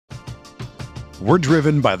We're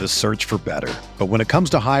driven by the search for better. But when it comes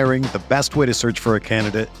to hiring, the best way to search for a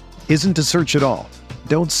candidate isn't to search at all.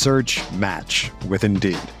 Don't search, match with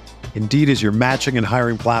Indeed. Indeed is your matching and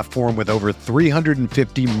hiring platform with over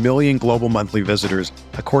 350 million global monthly visitors,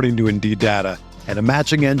 according to Indeed data, and a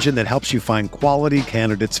matching engine that helps you find quality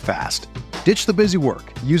candidates fast. Ditch the busy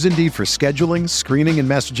work. Use Indeed for scheduling, screening, and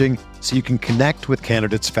messaging so you can connect with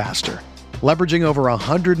candidates faster. Leveraging over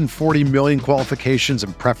 140 million qualifications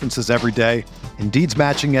and preferences every day, Indeed's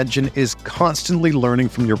matching engine is constantly learning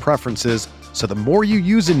from your preferences, so the more you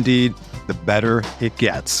use Indeed, the better it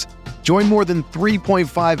gets. Join more than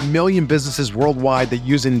 3.5 million businesses worldwide that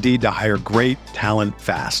use Indeed to hire great talent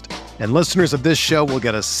fast. And listeners of this show will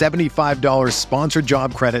get a $75 sponsored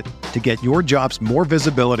job credit to get your jobs more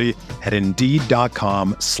visibility at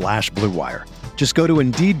Indeed.com/Blue Wire. Just go to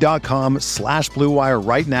Indeed.com/Blue Wire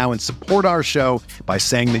right now and support our show by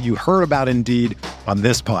saying that you heard about Indeed on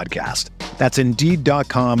this podcast. That's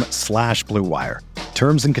Indeed.com/Blue Wire.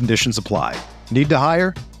 Terms and conditions apply. Need to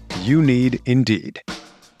hire? You need Indeed.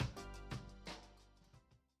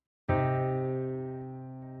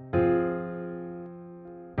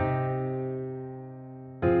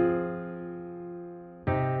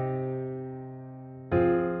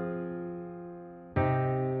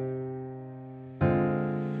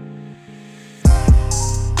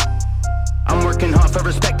 For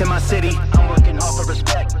respect in my city, I'm working hard for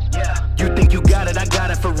respect. Yeah, you think you got it, I got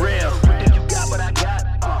it for real. You think you got what I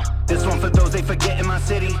got? This one for those they forget in my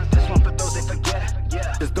city. This one for those they forget.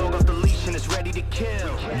 Yeah, this dog off the leash and it's ready to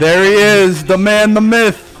kill. There he is, the man, the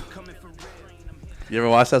myth. You ever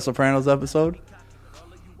watch that Sopranos episode?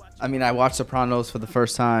 I mean, I watched Sopranos for the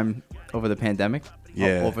first time over the pandemic.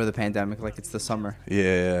 Yeah. Over the pandemic, like it's the summer.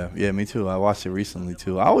 Yeah, me too. I watched it recently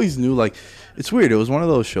too. I always knew, like, it's weird. It was one of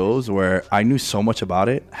those shows where I knew so much about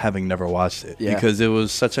it, having never watched it. Yeah. Because it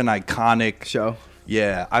was such an iconic show.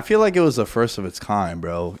 Yeah, I feel like it was the first of its kind,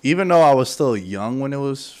 bro. Even though I was still young when it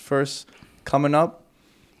was first coming up.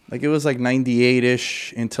 Like, it was like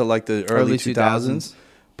 98-ish into like the early 2000s.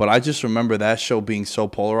 But I just remember that show being so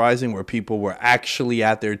polarizing where people were actually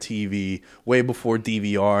at their TV way before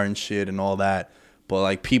DVR and shit and all that. But,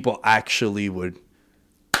 like, people actually would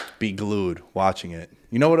be glued watching it.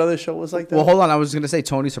 You know what other show was like that? Well, hold on. I was going to say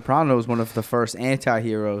Tony Soprano was one of the first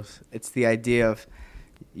anti-heroes. It's the idea of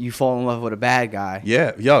you fall in love with a bad guy.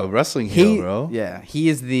 Yeah. Yo, wrestling hero, bro. Yeah. He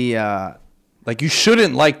is the... like, you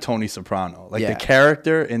shouldn't like Tony Soprano. Like, the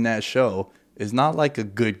character in that show is not, like, a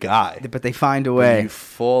good guy. But they find a way. You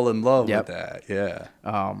fall in love with that. Yeah.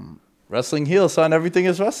 Wrestling heel, son. Everything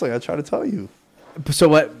is wrestling. I try to tell you. So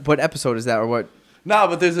what episode is that, or what... No,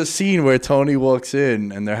 but there's a scene where Tony walks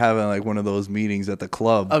in and they're having like one of those meetings at the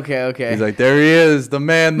club. Okay. He's like, there he is, the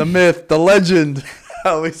man, the myth, the legend. I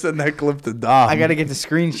always send that clip to Dom. I got to get the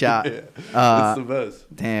screenshot. It's the best.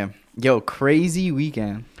 Damn. Yo, crazy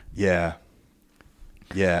weekend. Yeah.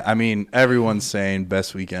 I mean, everyone's saying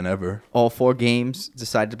best weekend ever. All 4 games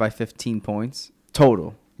decided by 15 points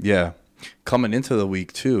total. Yeah. Coming into the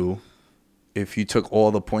week, too, if you took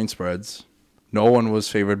all the point spreads, no one was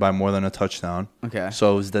favored by more than a touchdown. Okay.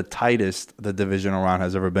 So it was the tightest the divisional round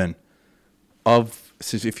has ever been.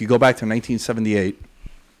 If you go back to 1978,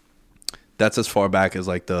 that's as far back as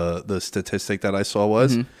like the statistic that I saw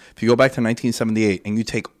was. Mm-hmm. If you go back to 1978 and you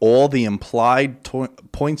take all the implied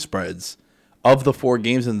point spreads of the 4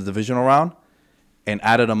 games in the divisional round and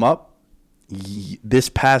added them up, this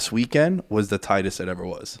past weekend was the tightest it ever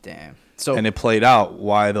was. Damn. And it played out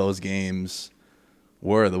why those games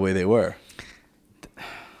were the way they were.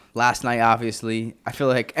 Last night, obviously, I feel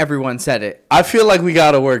like everyone said it. I feel like we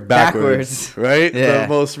got to work backwards. Right? Yeah. The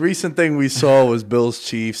most recent thing we saw was Bills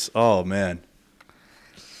Chiefs. Oh, man.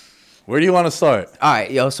 Where do you want to start? All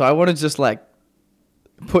right, yo, so I want to just, like,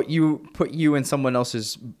 put you in someone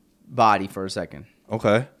else's body for a second.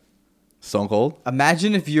 Okay. Stone Cold?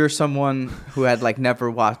 Imagine if you're someone who had, like,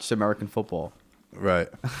 never watched American football. Right.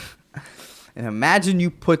 And imagine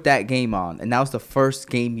you put that game on, and that was the first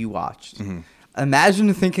game you watched. Mm-hmm.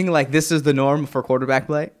 Imagine thinking, like, this is the norm for quarterback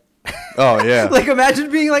play. Oh, yeah. Like, imagine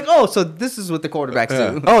being like, oh, so this is what the quarterbacks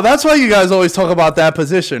do. Oh, that's why you guys always talk about that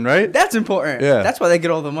position, right? That's important. Yeah. That's why they get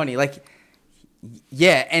all the money. Like,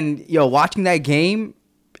 yeah, and, yo, watching that game,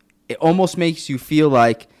 it almost makes you feel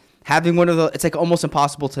like having one of those, it's, like, almost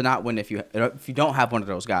impossible to not win if you don't have one of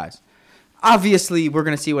those guys. Obviously, we're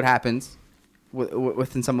going to see what happens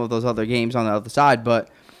within some of those other games on the other side, but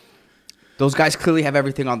those guys clearly have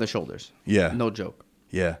everything on their shoulders. Yeah. No joke.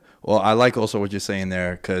 Yeah. Well, I like also what you're saying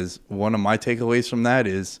there, because one of my takeaways from that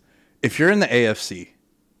is if you're in the AFC,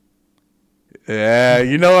 yeah,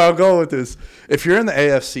 you know I'll go with this. If you're in the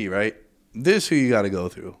AFC, right, this is who you got to go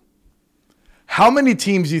through. How many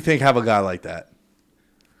teams do you think have a guy like that?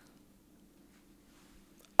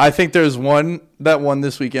 I think there's one that won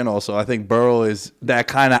this weekend also. I think Burrow is that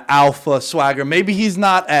kind of alpha swagger. Maybe he's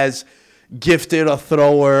not as gifted a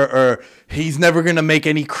thrower, or he's never going to make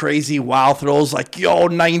any crazy wild throws like,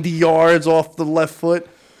 90 yards off the left foot.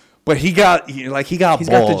 But he got balls, got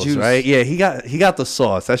the juice. Right? Yeah, he got the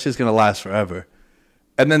sauce. That's just going to last forever.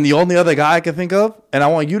 And then the only other guy I can think of, and I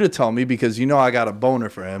want you to tell me because I got a boner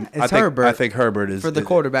for him. Herbert. I think Herbert is for the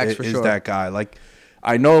quarterbacks for sure. Is that guy. Like,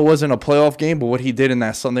 I know it wasn't a playoff game, but what he did in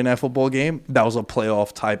that Sunday Night Football game, that was a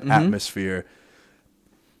playoff type atmosphere.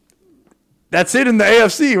 That's it in the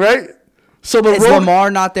AFC, right? So is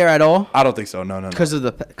Lamar not there at all? I don't think so. No. Because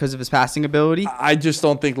of his passing ability. I just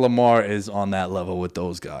don't think Lamar is on that level with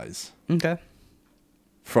those guys. Okay.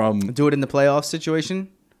 Do it in the playoff situation.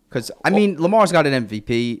 Because Lamar's got an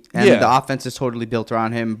MVP, and the offense is totally built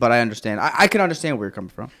around him. But I understand. I can understand where you're coming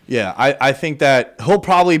from. Yeah, I think that he'll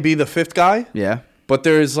probably be the fifth guy. Yeah. But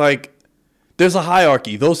there's a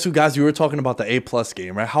hierarchy. Those two guys, you were talking about the A+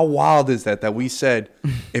 game, right? How wild is that we said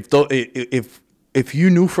if you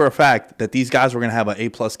knew for a fact that these guys were going to have an A+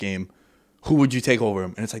 game, who would you take over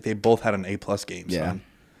them? And it's like they both had an A+ game. Yeah. Son.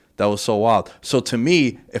 That was so wild. So to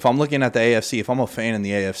me, if I'm looking at the AFC, if I'm a fan in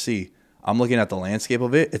the AFC, I'm looking at the landscape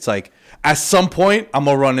of it. It's like at some point I'm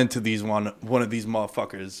gonna run into one of these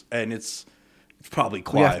motherfuckers, and it's probably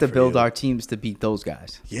quiet. We have to build our teams to beat those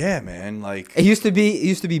guys. Yeah, man. Like it used to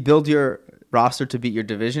be build your roster to beat your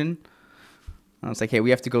division. I was like, hey,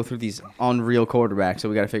 we have to go through these unreal quarterbacks, so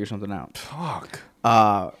we got to figure something out. Fuck.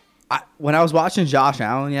 When I was watching Josh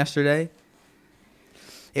Allen yesterday,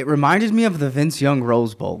 it reminded me of the Vince Young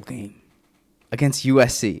Rose Bowl game against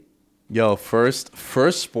USC. Yo, first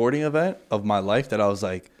sporting event of my life that I was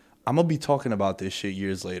like, I'm gonna be talking about this shit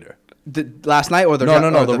years later. Last night or the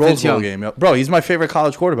the Rose Bowl game. Bro, he's my favorite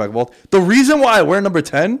college quarterback. Well, the reason why I wear number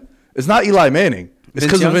 10 is not Eli Manning. It's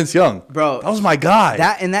because of Vince Young. Bro, that was my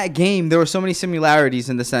guy. In that game, there were so many similarities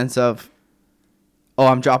in the sense of,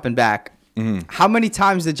 I'm dropping back. Mm-hmm. How many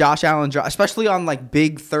times did Josh Allen drop, especially on like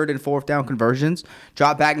big 3rd and 4th down conversions,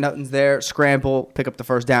 drop back, nothing's there, scramble, pick up the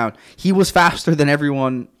first down. He was faster than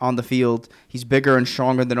everyone on the field. He's bigger and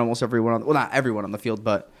stronger than almost everyone not everyone on the field,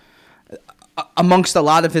 but amongst a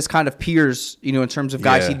lot of his kind of peers, in terms of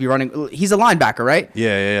guys he'd be running. He's a linebacker, right?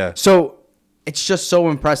 Yeah. So it's just so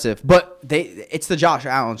impressive. But it's the Josh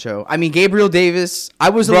Allen show. I mean, Gabriel Davis, I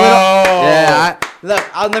was a little... Yeah.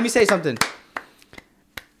 Let me say something.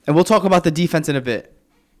 And we'll talk about the defense in a bit.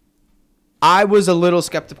 I was a little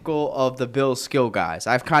skeptical of the Bills' skill guys.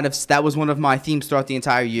 That was one of my themes throughout the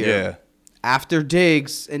entire year. Yeah. After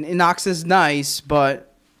Diggs, and Knox is nice, but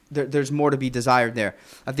there's more to be desired there.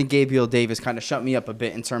 I think Gabriel Davis kind of shut me up a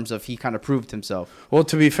bit in terms of he kind of proved himself. Well,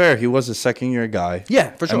 to be fair, he was a second-year guy. Yeah,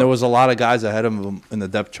 for sure. And there was a lot of guys ahead of him in the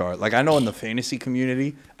depth chart. Like, I know in the fantasy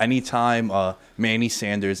community, anytime Manny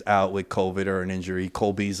Sanders out with COVID or an injury,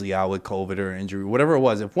 Cole Beasley out with COVID or an injury, whatever it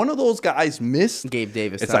was, if one of those guys missed, Gabe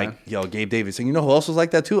Davis. It's like, Gabe Davis. And you know who else was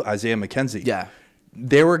like that too? Isaiah McKenzie. Yeah.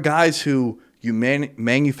 There were guys who you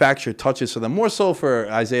manufacture touches for them, more so for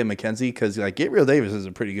Isaiah McKenzie, because like Gabriel Davis is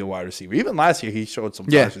a pretty good wide receiver. Even last year, he showed some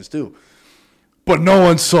flashes too. But no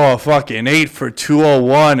one saw fucking 8 for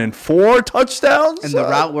 201 and 4 touchdowns. And the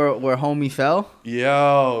route where homie fell?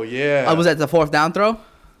 Yo, yeah. I was at the 4th down throw?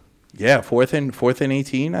 Yeah, 4th and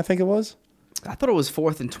 18, I think it was. I thought it was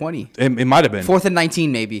 4th and 20. It might have been. 4th and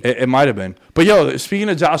 19, maybe. It might have been. But, yo, speaking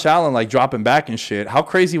of Josh Allen, like, dropping back and shit, how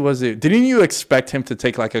crazy was it? Didn't you expect him to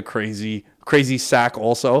take, like, a crazy sack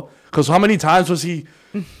also? Because how many times was he,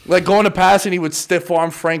 like, going to pass and he would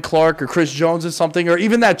stiff-arm Frank Clark or Chris Jones or something? Or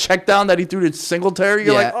even that check down that he threw to Singletary?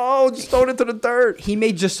 You're like, oh, just throw it into the dirt. He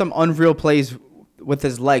made just some unreal plays with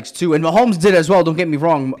his legs, too. And Mahomes did as well. Don't get me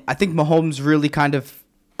wrong. I think Mahomes really kind of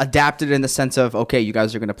adapted in the sense of, okay, you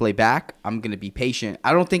guys are going to play back. I'm going to be patient.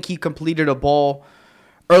 I don't think he completed a ball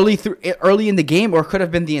early in the game, or could have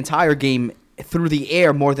been the entire game, through the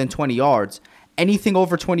air more than 20 yards. Anything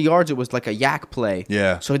over 20 yards, it was like a yak play.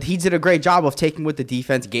 Yeah. So he did a great job of taking what the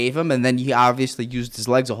defense gave him, and then he obviously used his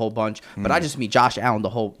legs a whole bunch. But I just mean Josh Allen, the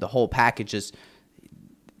whole package is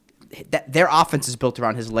that their offense is built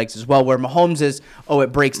around his legs as well. Where Mahomes is,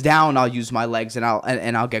 it breaks down, I'll use my legs and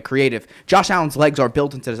I'll get creative. Josh Allen's legs are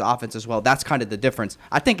built into his offense as well. That's kind of the difference.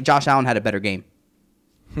 I think Josh Allen had a better game.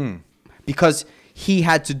 Because he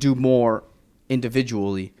had to do more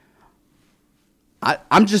individually.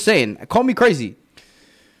 I'm just saying, call me crazy.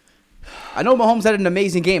 I know Mahomes had an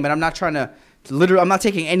amazing game, and I'm not trying to I'm not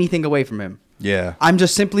taking anything away from him. Yeah. I'm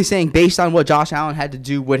just simply saying, based on what Josh Allen had to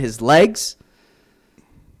do with his legs,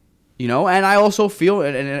 and I also feel,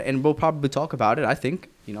 and we'll probably talk about it, I think,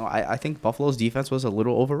 You know, I think Buffalo's defense was a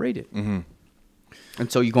little overrated. Mm-hmm.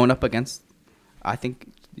 And so you're going up against, I think,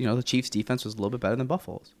 you know, the Chiefs' defense was a little bit better than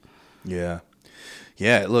Buffalo's. Yeah.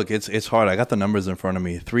 Yeah, look, it's hard. I got the numbers in front of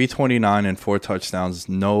me. 329 and 4 touchdowns,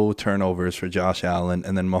 no turnovers for Josh Allen.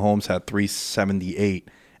 And then Mahomes had 378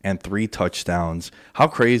 and 3 touchdowns. How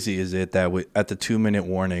crazy is it that at the 2-minute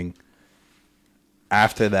warning,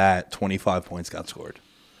 after that, 25 points got scored?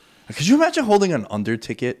 Could you imagine holding an under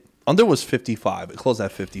ticket? Under was 55. It closed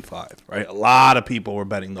at 55, right? A lot of people were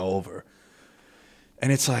betting the over.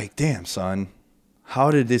 And it's like, damn, son, how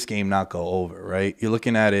did this game not go over, right? You're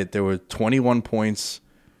looking at it, there were 21 points,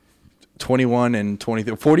 21 and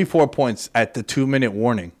 23, 44 points at the 2-minute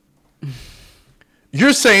warning.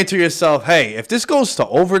 You're saying to yourself, hey, if this goes to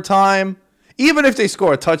overtime, even if they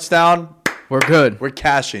score a touchdown, we're good. We're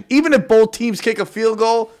cashing. Even if both teams kick a field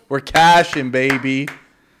goal, we're cashing, baby.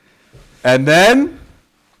 And then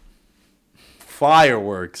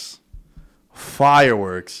fireworks.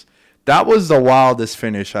 That was the wildest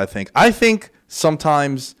finish, I think. I think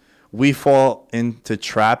sometimes we fall into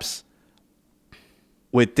traps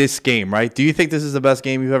with this game, right? Do you think this is the best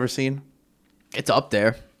game you've ever seen? It's up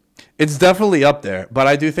there. It's definitely up there, but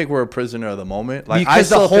I do think we're a prisoner of the moment. Like, because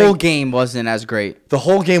the whole game wasn't as great. The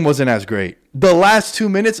whole game wasn't as great. The last 2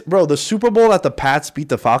 minutes, bro, the Super Bowl that the Pats beat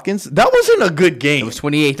the Falcons, that wasn't a good game. It was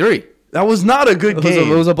 28-3. That was not a good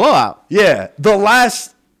game. It was a blowout. Yeah. The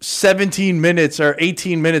last 17 minutes or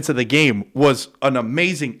 18 minutes of the game was an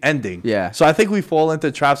amazing ending. Yeah. So I think we fall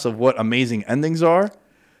into traps of what amazing endings are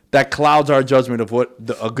that clouds our judgment of what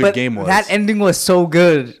a good game was. That ending was so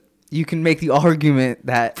good. You can make the argument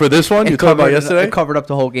that for this one you talked about yesterday, it covered up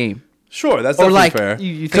the whole game. Sure, that's definitely fair.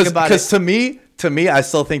 You think about it, because to me, I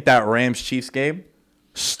still think that Rams Chiefs game,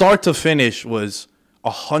 start to finish, was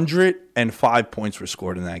 105 points were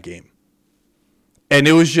scored in that game, and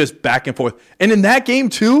it was just back and forth. And in that game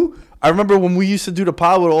too, I remember when we used to do the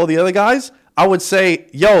pod with all the other guys, I would say,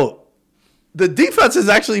 "Yo, the defense has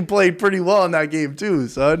actually played pretty well in that game too,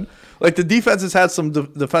 son. Like the defense has had some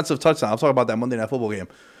defensive touchdowns." I'm talking about that Monday Night Football game.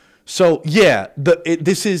 So, yeah,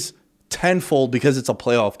 this is tenfold because it's a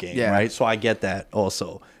playoff game, right? So I get that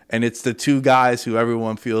also. And it's the two guys who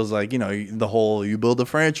everyone feels like, you know, the whole you build a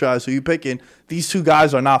franchise, who you picking. These two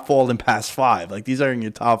guys are not falling past 5. Like, these are in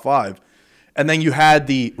your top 5. And then you had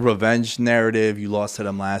the revenge narrative. You lost to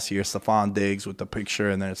them last year. Stephon Diggs with the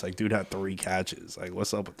picture. And then it's like, dude had 3 catches. Like,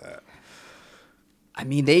 what's up with that? I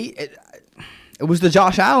mean, it was the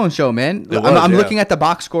Josh Allen show, man. I'm looking at the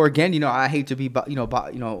box score again. You know, I hate to be,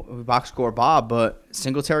 box score Bob, but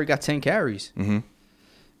Singletary got 10 carries. Mm-hmm.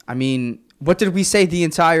 I mean, what did we say the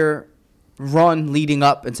entire run leading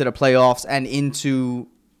up into the playoffs and into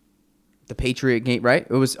the Patriot game, right?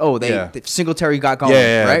 It was, Singletary got going,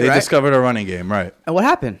 right? They discovered a running game, right. And what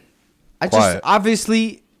happened?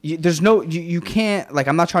 Obviously, there's no, you can't, like,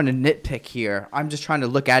 I'm not trying to nitpick here. I'm just trying to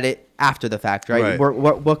look at it after the fact, right?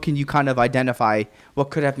 What can you kind of identify? What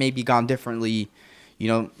could have maybe gone differently? You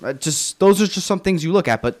know, just those are just some things you look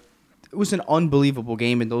at. But it was an unbelievable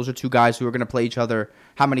game, and those are two guys who are going to play each other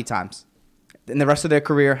how many times? In the rest of their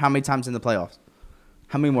career, how many times in the playoffs?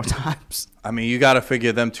 How many more times? I mean, you got to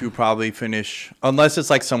figure them two probably finish, unless it's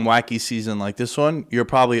like some wacky season like this one, you're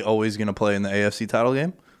probably always going to play in the AFC title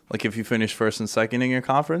game. Like if you finish first and second in your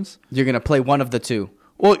conference. You're going to play one of the two.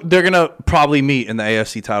 Well, they're going to probably meet in the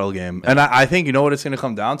AFC title game. And I think, you know what it's going to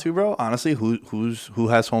come down to, bro? Honestly, who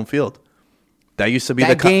has home field? That used to be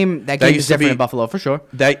that game is different in Buffalo, for sure.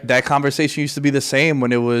 That conversation used to be the same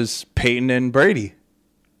when it was Peyton and Brady.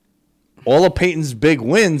 All of Peyton's big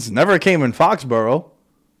wins never came in Foxborough.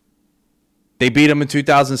 They beat him in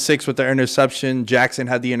 2006 with their interception. Jackson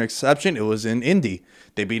had the interception. It was in Indy.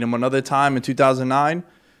 They beat him another time in 2009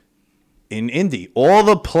 in Indy. All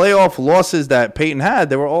the playoff losses that Peyton had,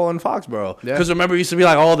 they were all in Foxborough. Because remember, it used to be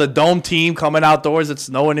like, the dome team coming outdoors, it's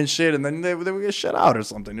snowing and shit, and then they would get shut out or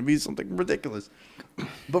something. It'd be something ridiculous.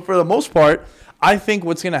 But for the most part, I think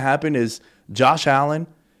what's going to happen is Josh Allen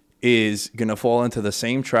is going to fall into the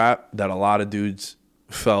same trap that a lot of dudes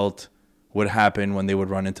felt would happen when they would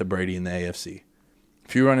run into Brady in the AFC.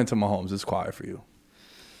 If you run into Mahomes, it's quiet for you.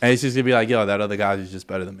 And it's just going to be like, yo, that other guy is just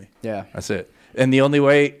better than me. Yeah. That's it. And the only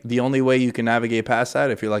way you can navigate past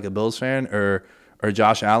that, if you're like a Bills fan or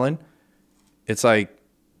Josh Allen, it's like,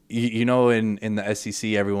 you know, in the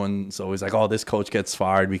SEC, everyone's always like, this coach gets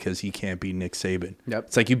fired because he can't beat Nick Saban. Yep.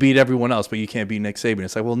 It's like you beat everyone else, but you can't beat Nick Saban.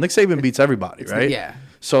 It's like, well, Nick Saban beats everybody, right? Yeah.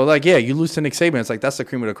 So, like, you lose to Nick Saban. It's like, that's the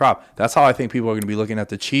cream of the crop. That's how I think people are going to be looking at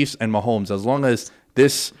the Chiefs and Mahomes. As long as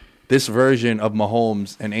this version of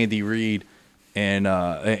Mahomes and Andy Reid and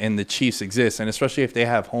the Chiefs exist, and especially if they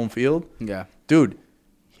have home field. Yeah. Dude,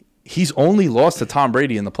 he's only lost to Tom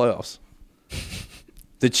Brady in the playoffs.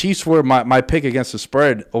 The Chiefs were my pick against the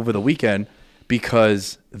spread over the weekend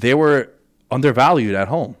because they were undervalued at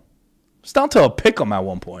home. It's down to a pick'em at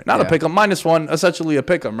one point. Not a pick'em, -1, essentially a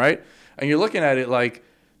pick'em, right? And you're looking at it like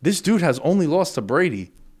this dude has only lost to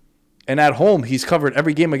Brady. And at home, he's covered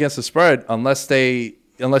every game against the spread unless he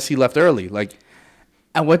left early. Like,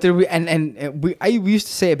 and what did we we used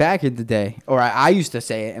to say it back in the day, or I used to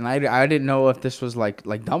say it, and I didn't know if this was like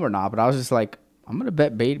dumb or not, but I was just like, I'm gonna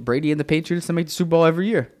bet Brady and the Patriots to make the Super Bowl every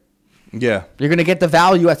year. Yeah, you're gonna get the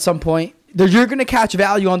value at some point. You're gonna catch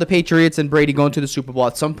value on the Patriots and Brady going to the Super Bowl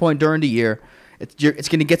at some point during the year. It's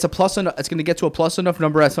gonna get to a plus enough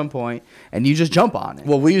number at some point, and you just jump on it.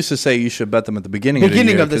 Well, we used to say you should bet them at the beginning of the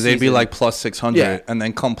year because they'd be like plus 600, and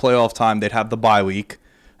then come playoff time they'd have the bye week,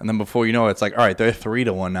 and then before you know it, it's like, all right, they're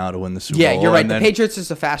 3-1 now to win the Super Bowl. Yeah, you're right. The Patriots is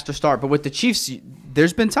a faster start, but with the Chiefs,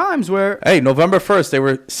 there's been times where November 1st they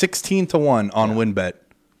were 16-1 on WinBet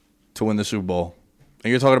to win the Super Bowl, and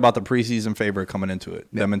you're talking about the preseason favorite coming into it,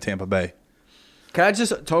 them in Tampa Bay. Can I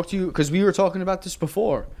just talk to you because we were talking about this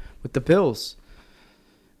before with the Bills?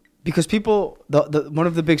 Because people, one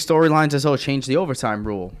of the big storylines is change the overtime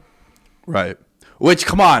rule, right? Which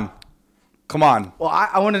come on. Well, I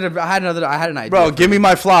had an idea. Bro, give me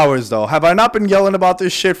my flowers though. Have I not been yelling about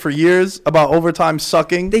this shit for years about overtime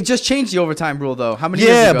sucking? They just changed the overtime rule though. How many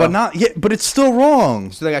years ago? But it's still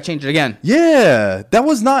wrong. So they got to change it again. Yeah, that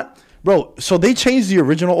was not. Bro, so they changed the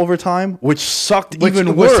original overtime, which sucked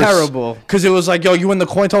even worse. Was terrible. Because it was like, yo, you win the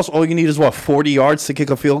coin toss, all you need is, 40 yards to kick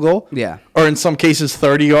a field goal? Yeah. Or in some cases,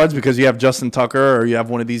 30 yards because you have Justin Tucker or you have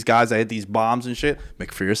one of these guys that hit these bombs and shit.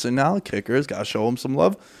 McPherson now, kickers, got to show him some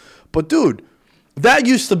love. But, dude, that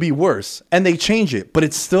used to be worse, and they changed it, but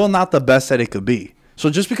it's still not the best that it could be. So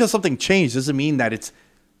just because something changed doesn't mean that it's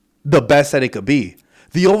the best that it could be.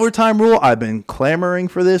 The overtime rule, I've been clamoring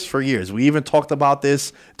for this for years. We even talked about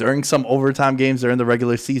this during some overtime games during the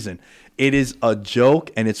regular season. It is a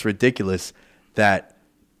joke and it's ridiculous that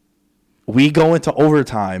we go into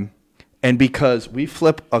overtime and because we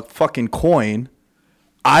flip a fucking coin,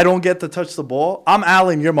 I don't get to touch the ball. I'm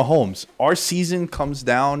Allen, you're Mahomes. Our season comes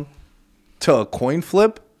down to a coin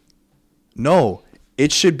flip? No,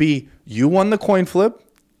 it should be you won the coin flip,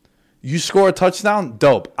 you score a touchdown,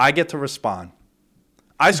 dope. I get to respond.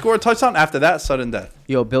 I score a touchdown. After that, sudden death.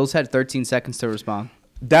 Yo, Bills had 13 seconds to respond.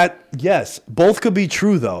 Yes. Both could be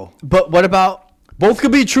true, though. But what about... Both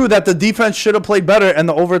could be true that the defense should have played better and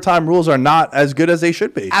the overtime rules are not as good as they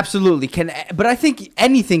should be. Absolutely. But I think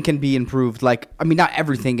anything can be improved. Like, I mean, not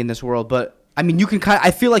everything in this world, but, I mean, you can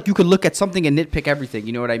I feel like you could look at something and nitpick everything.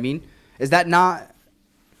 You know what I mean? Is that not...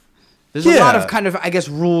 There's a lot of kind of, I guess,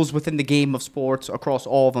 rules within the game of sports across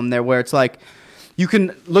all of them there where it's like... You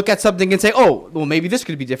can look at something and say, oh, well, maybe this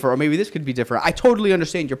could be different or maybe this could be different. I totally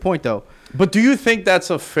understand your point, though. But do you think that's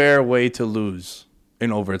a fair way to lose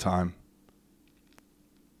in overtime?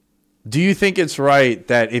 Do you think it's right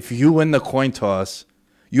that if you win the coin toss,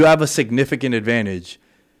 you have a significant advantage?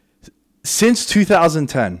 Since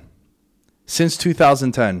 2010,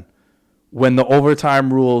 when the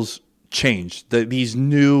overtime rules changed, these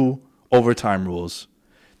new overtime rules,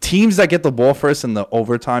 teams that get the ball first in the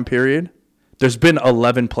overtime period, there's been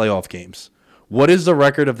 11 playoff games. What is the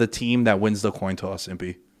record of the team that wins the coin toss,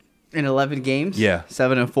 Impy? In 11 games? Yeah.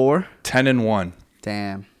 7-4? 10-1.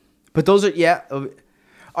 Damn. But those are, all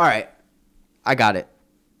right. I got it.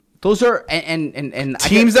 Those are, and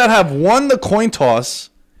teams that have won the coin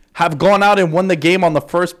toss have gone out and won the game on the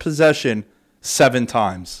first possession 7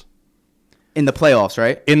 times. In the playoffs,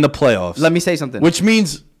 right? In the playoffs. Let me say something. Which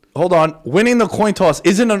means, hold on, winning the coin toss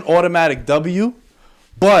isn't an automatic W,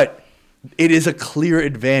 but it is a clear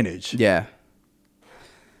advantage. Yeah.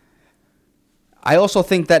 I also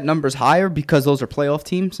think that number's higher because those are playoff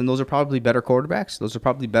teams and those are probably better quarterbacks. Those are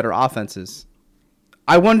probably better offenses.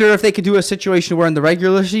 I wonder if they could do a situation where in the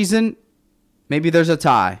regular season, maybe there's a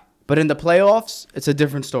tie. But in the playoffs, it's a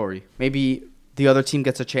different story. Maybe the other team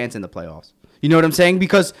gets a chance in the playoffs. You know what I'm saying?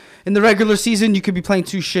 Because in the regular season, you could be playing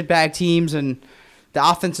 2 shitbag teams and the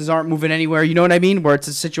offenses aren't moving anywhere. You know what I mean? Where it's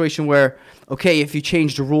a situation where, okay, if you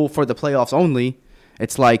change the rule for the playoffs only,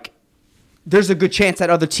 it's like there's a good chance that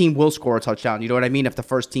other team will score a touchdown. You know what I mean? If the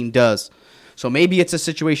first team does. So maybe it's a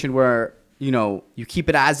situation where, you keep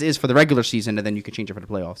it as is for the regular season and then you can change it for the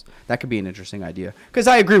playoffs. That could be an interesting idea. Because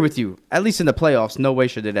I agree with you. At least in the playoffs, no way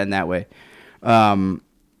should it end that way.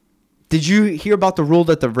 Did you hear about the rule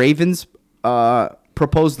that the Ravens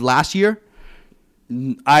proposed last year?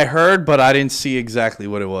 I heard, but I didn't see exactly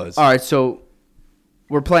what it was. All right, so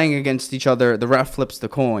we're playing against each other. The ref flips the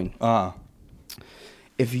coin.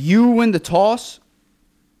 If you win the toss,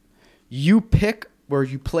 you pick where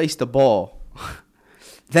you place the ball,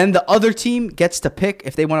 then the other team gets to pick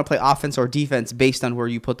if they want to play offense or defense based on where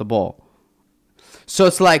you put the ball. So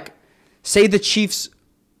it's like, say the Chiefs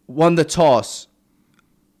won the toss.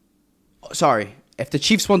 Sorry, if the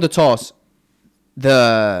Chiefs won the toss,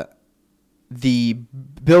 the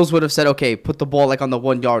Bills would have said, okay, put the ball like on the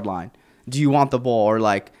 1 yard line. Do you want the ball? Or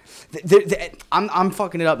like, I'm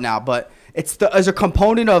fucking it up now, but it's as a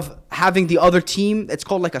component of having the other team. It's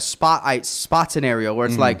called like a spot scenario where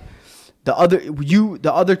it's like the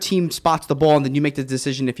other team spots the ball and then you make the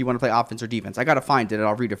decision if you want to play offense or defense. I gotta find it and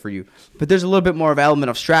I'll read it for you. But there's a little bit more of an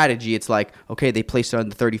element of strategy. It's like, okay, they placed it on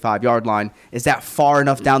the 35-yard line. Is that far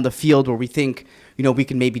enough down the field where we think, we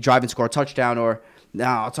can maybe drive and score a touchdown? Or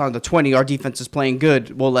no, it's on the 20. Our defense is playing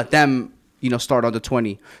good. We'll let them, start on the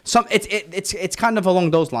 20. It's kind of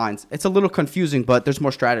along those lines. It's a little confusing, but there's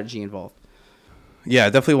more strategy involved. Yeah,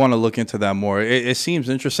 I definitely want to look into that more. It seems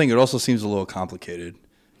interesting. It also seems a little complicated.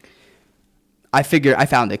 I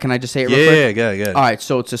found it. Can I just say it real quick? Yeah. All right,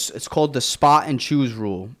 so it's called the spot and choose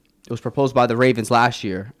rule. It was proposed by the Ravens last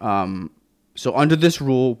year. So under this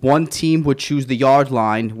rule, one team would choose the yard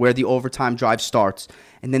line where the overtime drive starts,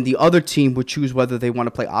 and then the other team would choose whether they want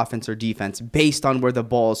to play offense or defense based on where the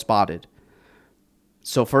ball is spotted.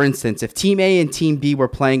 So, for instance, if Team A and Team B were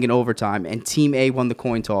playing in overtime and Team A won the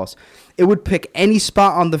coin toss, it would pick any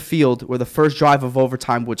spot on the field where the first drive of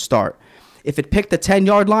overtime would start. If it picked the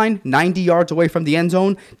 10-yard line, 90 yards away from the end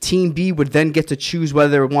zone, Team B would then get to choose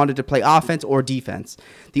whether it wanted to play offense or defense.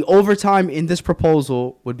 The overtime in this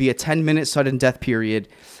proposal would be a 10-minute sudden death period,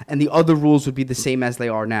 and the other rules would be the same as they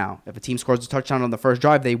are now. If a team scores a touchdown on the first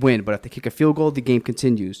drive, they win, but if they kick a field goal, the game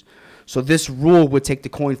continues. So this rule would take the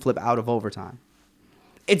coin flip out of overtime.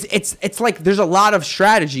 It's like there's a lot of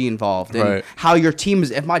strategy involved in how your team is.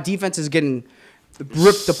 If my defense is getting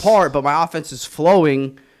ripped apart, but my offense is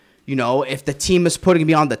flowing, if the team is putting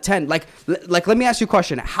me on the 10, like let me ask you a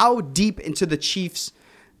question. How deep into the Chiefs,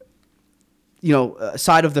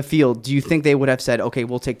 side of the field do you think they would have said, okay,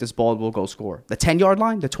 we'll take this ball and we'll go score? The 10-yard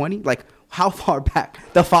line, the 20? Like how far back?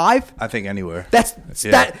 The 5? I think anywhere. That's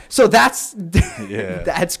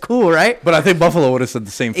that's cool, right? But I think Buffalo would have said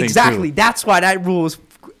the same thing Exactly. too. That's why that rule is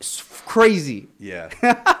crazy. Yeah.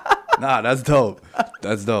 Nah, that's dope.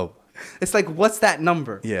 That's dope. It's like, what's that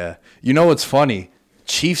number? Yeah. You know what's funny?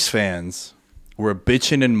 Chiefs fans were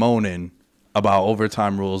bitching and moaning about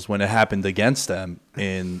overtime rules when it happened against them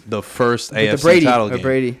in the first AFC title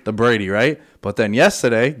game. The Brady, right? But then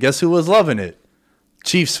yesterday, guess who was loving it?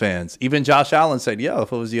 Chiefs fans. Even Josh Allen said,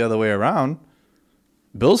 if it was the other way around,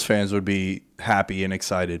 Bills fans would be happy and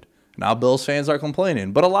excited. Now Bills fans are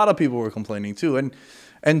complaining, but a lot of people were complaining too.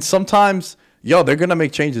 And sometimes, they're going to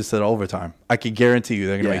make changes to the overtime. I can guarantee you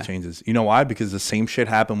they're going to make changes. You know why? Because the same shit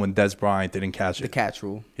happened when Dez Bryant didn't catch it. The catch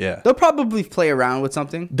rule. Yeah. They'll probably play around with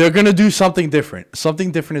something. They're going to do something different.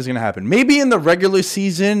 Something different is going to happen. Maybe in the regular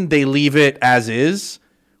season, they leave it as is.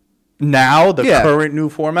 Now, the current new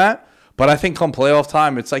format. But I think come playoff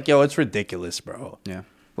time, it's like, it's ridiculous, bro. Yeah.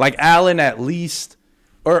 Like Allen at least,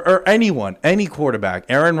 or anyone, any quarterback.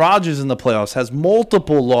 Aaron Rodgers in the playoffs has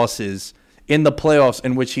multiple losses in the playoffs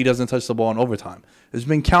in which he doesn't touch the ball in overtime. There's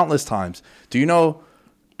been countless times. Do you know,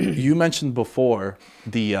 you mentioned before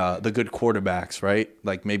the good quarterbacks, right?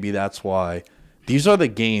 Like maybe that's why. These are the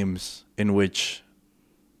games in which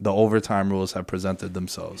the overtime rules have presented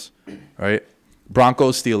themselves, right?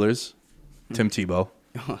 Broncos, Steelers, Tim Tebow.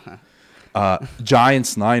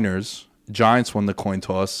 Giants, Niners. Giants won the coin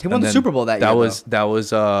toss. He won the Super Bowl that year. That was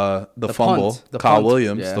the fumble. Punt. Kyle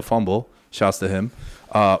Williams, the fumble. Shouts to him.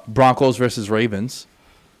 Broncos versus Ravens.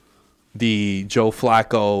 The Joe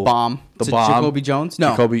Flacco bomb. The bomb. Jacoby Jones?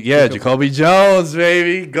 No. Jacoby Jones,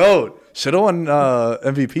 baby. GOAT. Should have won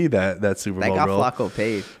MVP that Super Bowl, bro. That got Flacco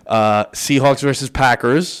paid. Seahawks versus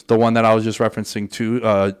Packers. The one that I was just referencing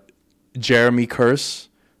to. Jeremy Curse.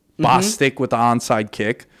 Bostic with the onside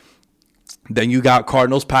kick. Then you got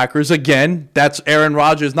Cardinals, Packers again. That's Aaron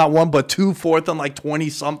Rodgers, not one but two, 4th and like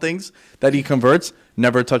 20-somethings that he converts.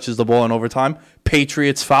 Never touches the ball in overtime.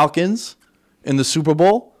 Patriots, Falcons in the Super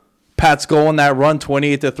Bowl. Pats go on that run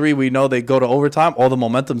 28-3. We know they go to overtime. All the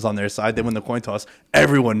momentum's on their side. They win the coin toss.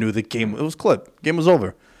 Everyone knew the game. It was clipped. Game was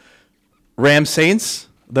over. Rams, Saints,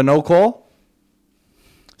 the no call.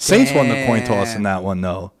 Saints won the coin toss in that one,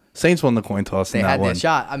 though. Saints won the coin toss in that one. They had their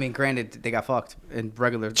shot. I mean, granted, they got fucked in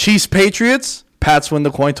regular. Chiefs, Patriots. Pats win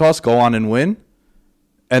the coin toss, go on and win.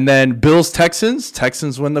 And then Bills, Texans.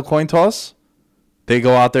 Texans win the coin toss. They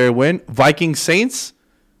go out there and win. Vikings, Saints.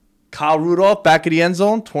 Kyle Rudolph back at the end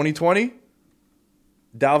zone, 2020.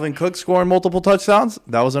 Dalvin Cook scoring multiple touchdowns.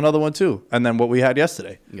 That was another one, too. And then what we had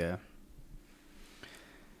yesterday. Yeah.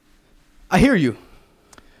 I hear you.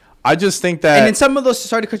 I just think that, and in some of those,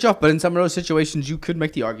 sorry to cut you off, but in some of those situations, you could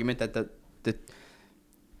make the argument that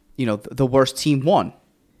the worst team won,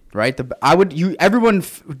 right? I don't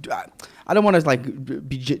want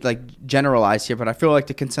to like generalize here, but I feel like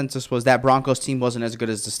the consensus was that Broncos team wasn't as good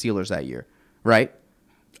as the Steelers that year, right?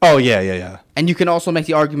 oh yeah. And you can also make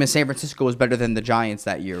the argument San Francisco was better than the Giants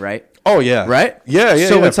that year, right? Oh yeah, Right? Yeah.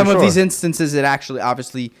 So yeah, in some for of sure. these instances, it actually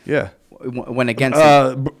obviously went against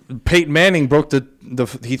it. Peyton Manning broke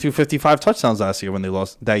he threw 55 touchdowns last year when he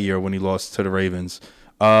lost to the Ravens.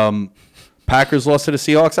 Packers lost to the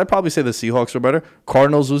Seahawks. I'd probably say the Seahawks were better.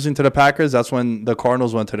 Cardinals losing to the Packers. That's when the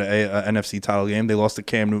Cardinals went to the NFC title game. They lost to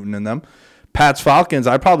Cam Newton and them. Pats Falcons.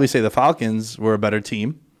 I'd probably say the Falcons were a better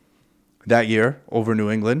team that year over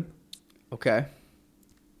New England. Okay.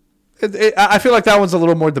 I feel like that one's a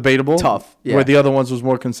little more debatable. Tough, yeah. Where the other ones was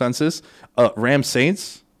more consensus. Rams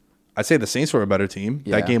Saints. I'd say the Saints were a better team.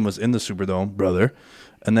 Yeah. That game was in the Superdome, brother.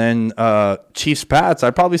 And then Chiefs Pats.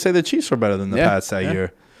 I'd probably say the Chiefs were better than the Pats that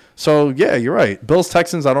year. So yeah, you're right. Bills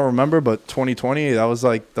Texans. I don't remember, but 2020. That was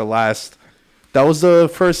like the last. That was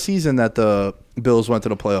the first season that the Bills went to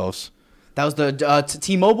the playoffs. That was the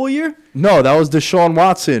T-Mobile year? No, that was Deshaun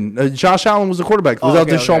Watson. Josh Allen was the quarterback. Was that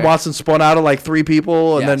Deshaun Watson spun out of like 3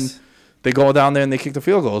 people, and then they go down there and they kick the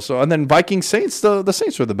field goal. So and then Vikings Saints, the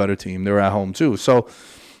Saints were the better team. They were at home too. So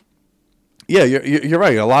yeah, you're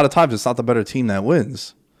right. A lot of times it's not the better team that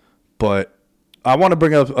wins. But I want to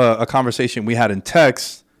bring up a conversation we had in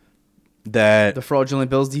text that The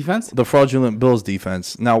fraudulent Bills defense? the fraudulent Bills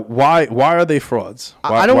defense. Now, why are they frauds?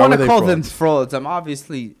 I don't want to call them frauds? frauds. I'm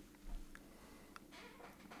obviously,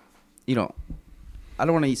 I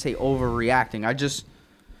don't want to say overreacting. I just,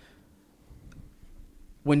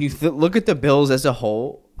 when you look at the Bills as a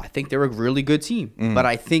whole, I think they're a really good team. But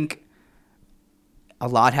I think a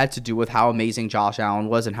lot had to do with how amazing Josh Allen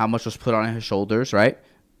was and how much was put on his shoulders, right?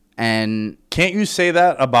 And Can't you say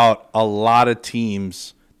that about a lot of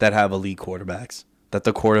teams that have elite quarterbacks? That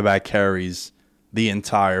the quarterback carries the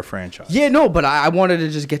entire franchise. yeah, no, but I wanted to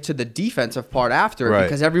just get to the defensive part after it Right.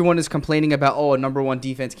 because everyone is complaining about, a number one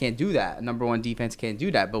defense can't do that. A number one defense can't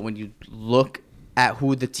do that. But when you look at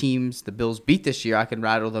who the teams the Bills beat this year, I can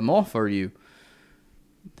rattle them off for you.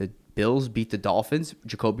 The Bills beat the Dolphins,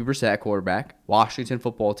 Jacoby Brissett quarterback, Washington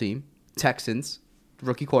football team, Texans,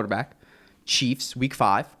 rookie quarterback, Chiefs, week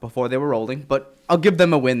 5, before they were rolling. But I'll give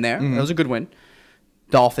them a win there. That was a good win.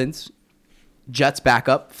 Dolphins, Jets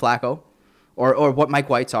backup, Flacco. Or what Mike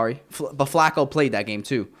White, sorry. But Flacco played that game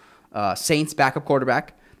too. Saints backup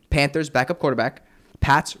quarterback. Panthers backup quarterback.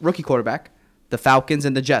 Pats rookie quarterback. The Falcons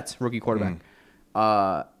and the Jets rookie quarterback.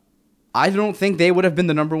 I don't think they would have been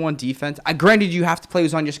the number one defense. Granted, you have to play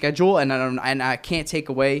who's on your schedule, and I can't take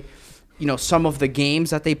away, some of the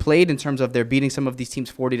games that they played in terms of they're beating some of these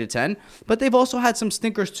teams 40-10. But they've also had some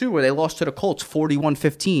stinkers too, where they lost to the Colts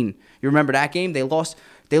 41-15. You remember that game? They lost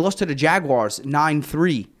to the Jaguars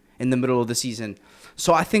 9-3 in the middle of the season.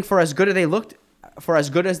 So I think for as good as they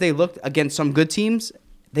looked against some good teams,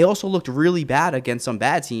 they also looked really bad against some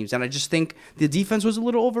bad teams. And I just think the defense was a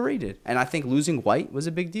little overrated. And I think losing White was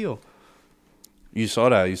a big deal. You saw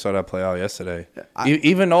that play out yesterday.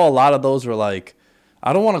 Even though a lot of those were like,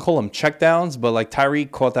 I don't want to call them checkdowns, but like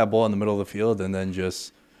Tyreek caught that ball in the middle of the field and then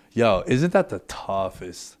just, isn't that the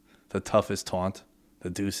toughest taunt?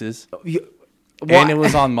 The deuces. And it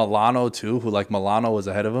was on Milano too, who like Milano was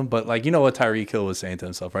ahead of him. But like, you know what Tyreek Hill was saying to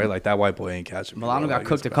himself, right? Like that white boy ain't catching me. Milano got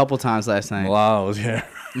cooked a couple times last night. Milano was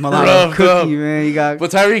Milano cooked you, man. You got. But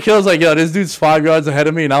Tyreek Hill's like, this dude's 5 yards ahead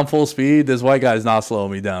of me and I'm full speed. This white guy's not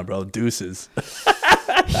slowing me down, bro. Deuces.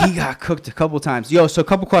 He got cooked a couple times. So a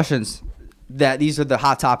couple questions. These are the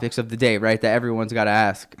hot topics of the day, right? That everyone's got to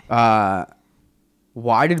ask.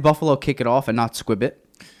 Why did Buffalo kick it off and not squib it?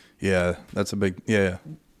 Yeah, that's a big. Yeah.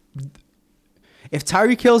 If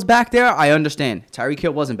Tyreek Hill's back there, I understand. Tyreek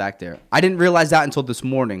Hill wasn't back there. I didn't realize that until this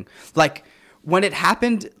morning. Like, when it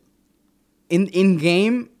happened in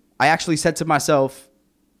game, I actually said to myself,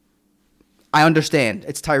 I understand.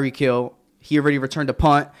 It's Tyreek Hill. He already returned a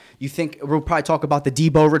punt. You think we'll probably talk about the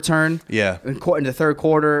Debo return? Yeah. In the third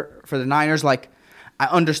quarter for the Niners. Like, I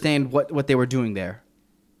understand what they were doing there.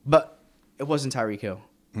 But it wasn't Tyreek Hill.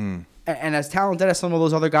 And as talented as some of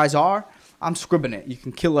those other guys are, I'm scribbing it. You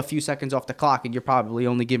can kill a few seconds off the clock, and you're probably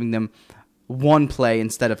only giving them one play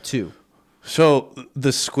instead of two. So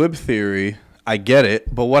the squib theory, I get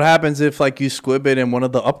it. But what happens if like you squib it and one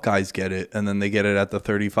of the up guys get it, and then they get it at the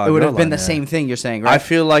 35? It would have been the same thing you're saying, right? I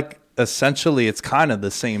feel like essentially it's kind of the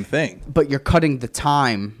same thing. But you're cutting the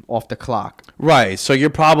time off the clock. Right. So you're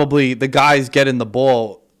probably the guys getting the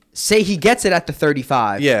ball say he gets it at the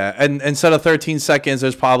 35. Yeah, and instead of 13 seconds,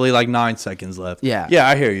 there's probably like 9 seconds left. Yeah. Yeah,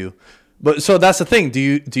 I hear you. But so that's the thing. Do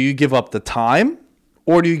you give up the time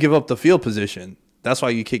or do you give up the field position? That's why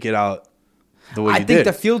you kick it out the way you did.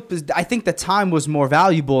 I think the time was more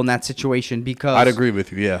valuable in that situation because I'd agree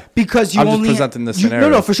with you, yeah. Because you I'm only just presenting the scenario.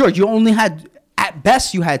 No, for sure. You only had at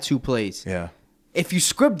best you had 2 plays. Yeah. If you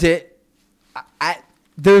script it,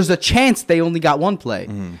 there's a chance they only got 1 play.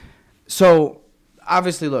 Mm-hmm. So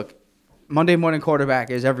obviously, look, Monday morning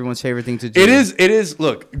quarterback is everyone's favorite thing to do. It is.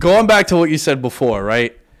 Look, going back to what you said before,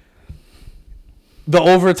 right? The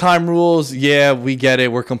overtime rules, yeah, we get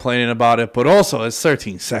it. We're complaining about it. But also, it's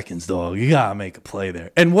 13 seconds, dog. You got to make a play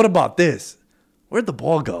there. And what about this? Where'd the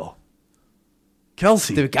ball go?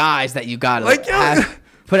 Kelsey. The guys that you got to Like, yo,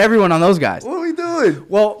 put everyone on those guys. what are we doing?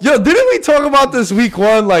 Well, Yo, didn't we talk about this week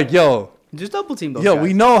 1? Like, just double team those yo, guys.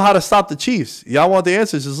 we know how to stop the Chiefs. Y'all want the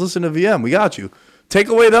answers, just listen to VM. We got you. Take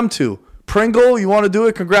away them 2. Pringle, you want to do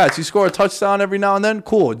it? Congrats. You score a touchdown every now and then?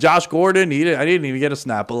 Cool. Josh Gordon, I didn't even get a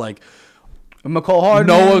snap, but like, McCall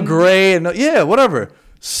Hardman. Noah Gray, and yeah, whatever.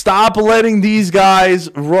 Stop letting these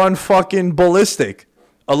guys run fucking ballistic.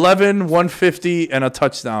 11, 150, and a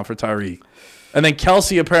touchdown for Tyreek. And then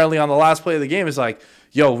Kelsey apparently on the last play of the game is like,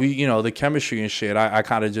 yo, the chemistry and shit, I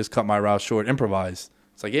kind of just cut my route short, improvised.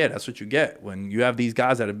 It's like, yeah, that's what you get. When you have these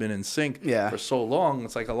guys that have been in sync for so long,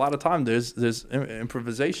 it's like a lot of time there's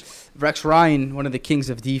improvisation. Rex Ryan, one of the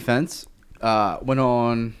kings of defense, went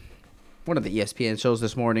on one of the ESPN shows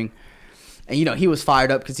this morning. And, he was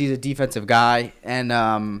fired up because he's a defensive guy.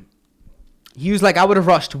 And he was like, I would have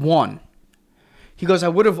rushed 1. He goes, I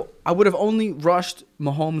would have only rushed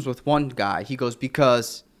Mahomes with 1 guy. He goes,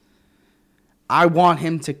 because I want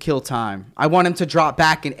him to kill time. I want him to drop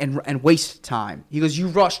back and waste time. He goes, you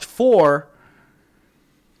rushed 4.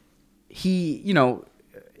 Got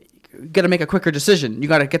to make a quicker decision. You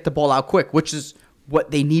got to get the ball out quick, which is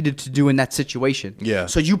what they needed to do in that situation. Yeah.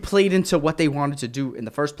 So you played into what they wanted to do in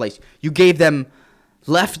the first place. You gave them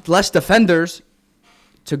less defenders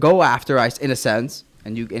to go after, in a sense,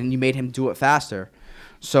 and you made him do it faster.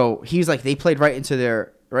 So he's like, they played right into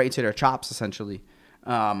their chops essentially,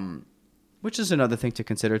 which is another thing to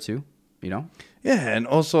consider too. Yeah, and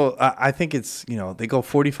also I think it's they go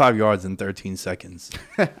 45 yards in 13 seconds,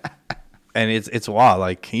 and it's wild.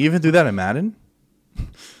 Like, can you even do that in Madden?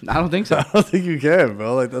 I don't think so. I don't think you can,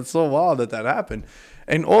 bro. Like, that's so wild that happened.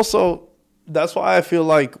 And also, that's why I feel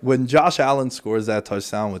like when Josh Allen scores that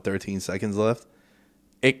touchdown with 13 seconds left,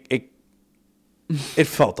 it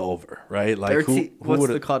felt over, right? Like, what's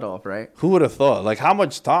the cutoff, right? Who would have thought? Like, how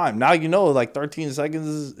much time? Now like 13 seconds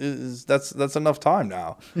is that's enough time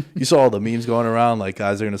now. You saw all the memes going around, like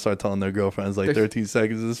guys are gonna start telling their girlfriends like 13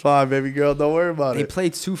 seconds is fine, baby girl, don't worry about it. They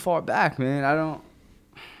played too far back, man. I don't.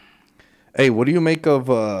 Hey, what do you make of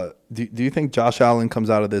do you think Josh Allen comes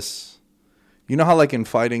out of this? You know how like in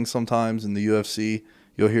fighting sometimes in the UFC,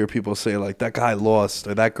 you'll hear people say like that guy lost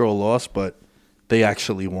or that girl lost, but they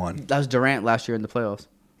actually won. That was Durant last year in the playoffs.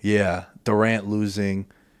 Yeah, Durant losing,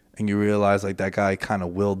 and you realize like that guy kind of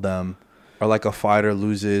willed them. Or like a fighter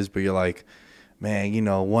loses, but you're like, man,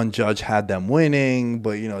 one judge had them winning,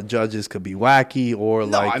 but judges could be wacky or no,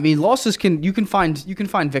 like. I mean, losses you can find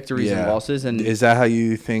victories and losses, and is that how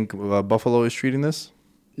you think Buffalo is treating this?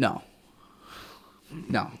 No.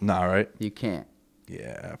 Nah, right? You can't.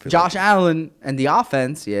 Yeah. I feel Josh Allen and the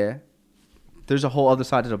offense, yeah. There's a whole other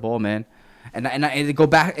side of the ball, man, and it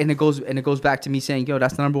goes back to me saying, yo,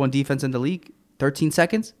 that's the number 1 defense in the league. 13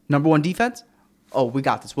 seconds, number 1 defense. Oh, we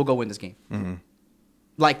got this. We'll go win this game. Mm-hmm.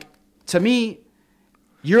 Like, to me,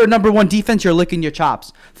 you're a number 1 defense. You're licking your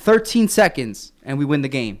chops. 13 seconds, and we win the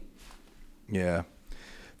game. Yeah.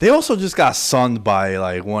 They also just got sunned by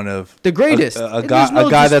like one of the greatest. A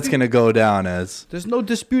guy that's going to go down as. There's no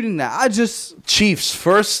disputing that. Chiefs,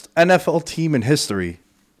 first NFL team in history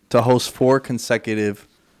to host 4 consecutive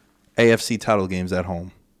AFC title games at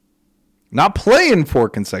home. Not playing 4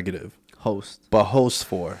 consecutive. But host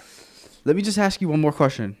 4. Let me just ask you one more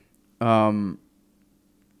question.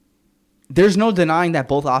 There's no denying that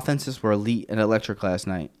both offenses were elite and electric last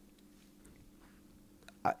night.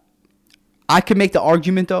 I could make the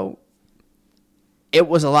argument, though, it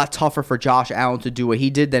was a lot tougher for Josh Allen to do what he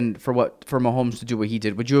did than for Mahomes to do what he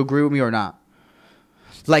did. Would you agree with me or not?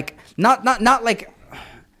 Like, not like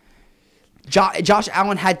Josh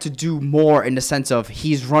Allen had to do more in the sense of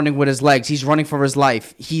he's running with his legs. He's running for his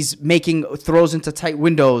life. He's making throws into tight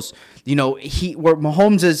windows. Where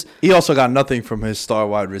Mahomes is... He also got nothing from his star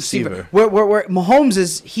wide receiver. Where Mahomes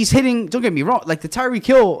is, he's hitting... Don't get me wrong. Like, the Tyreek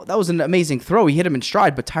Hill, that was an amazing throw. He hit him in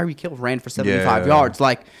stride, but Tyreek Hill ran for 75 yards.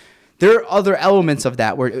 Like, there are other elements of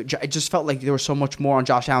that where it just felt like there was so much more on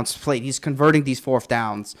Josh Allen's plate. He's converting these fourth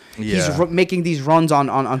downs. Yeah. He's making these runs on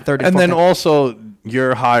third And then down. also,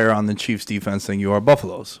 you're higher on the Chiefs defense than you are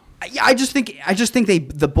Buffalo's. Yeah, I just think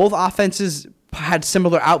the both offenses had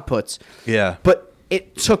similar outputs. Yeah. But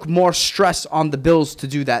it took more stress on the Bills to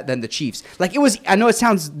do that than the Chiefs. Like, it was, I know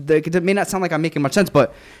it may not sound like I'm making much sense,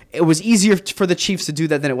 but it was easier for the Chiefs to do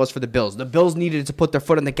that than it was for the Bills. The Bills needed to put their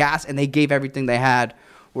foot on the gas, and they gave everything they had.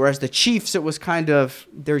 Whereas the Chiefs, it was kind of,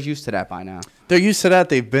 they're used to that by now. They're used to that.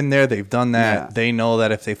 They've been there. They've done that. Yeah. They know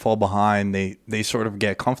that if they fall behind, they sort of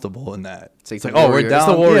get comfortable in that. It's like oh, we're Warriors. down. It's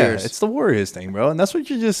the Warriors. Yeah, it's the Warriors thing, bro. And that's what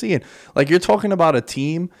you're just seeing. Like, you're talking about a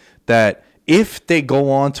team that if they go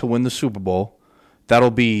on to win the Super Bowl, that'll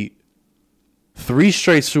be 3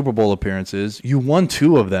 straight Super Bowl appearances. You won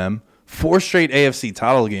 2 of them. 4 straight AFC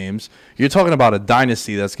title games. You're talking about a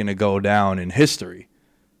dynasty that's going to go down in history.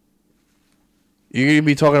 You're going to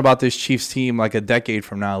be talking about this Chiefs team like a decade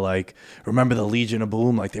from now. Like, remember the Legion of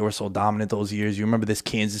Boom? Like, they were so dominant those years. You remember this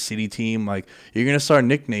Kansas City team? Like, you're going to start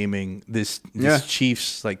nicknaming this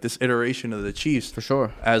Chiefs, like this iteration of the Chiefs. For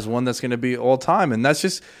sure. As one that's going to be all time. And that's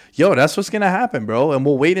just, that's what's going to happen, bro. And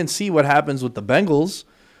we'll wait and see what happens with the Bengals.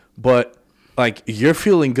 But, like, you're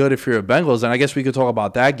feeling good if you're a Bengals. And I guess we could talk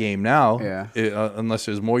about that game now. Yeah. Unless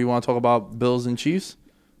there's more you want to talk about Bills and Chiefs.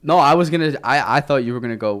 No, I thought you were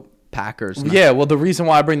going to go Packers. Yeah, well, the reason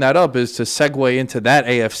why I bring that up is to segue into that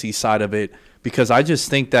AFC side of it, because I just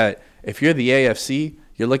think that if you're the AFC,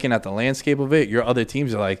 you're looking at the landscape of it, your other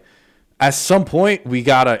teams are like, at some point, we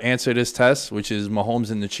got to answer this test, which is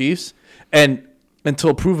Mahomes and the Chiefs. And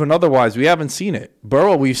until proven otherwise, we haven't seen it.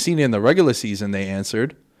 Burrow, we've seen it in the regular season, they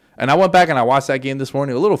answered. And I went back and I watched that game this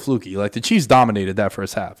morning, a little fluky. Like, the Chiefs dominated that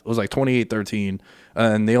first half. It was like 28-13,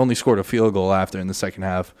 and they only scored a field goal after in the second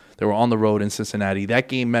half. They were on the road in Cincinnati. That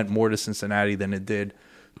game meant more to Cincinnati than it did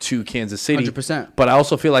to Kansas City. 100%. But I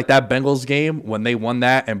also feel like that Bengals game, when they won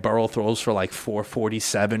that and Burrow throws for like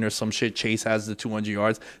 447 or some shit, Chase has the 200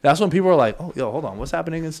 yards, that's when people are like, oh, yo, hold on, what's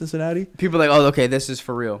happening in Cincinnati? People are like, oh, okay, this is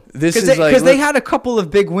for real. Because they had a couple of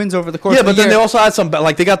big wins over the course of the Yeah, but then year. they also had some,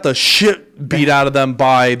 like, they got the shit beat out of them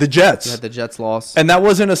by the Jets. Yeah, the Jets lost. And that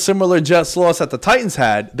wasn't a similar Jets loss that the Titans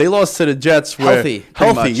had. They lost to the Jets where Healthy,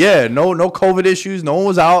 pretty much. yeah. No COVID issues. No one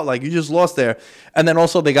was out. Like, you just lost there. And then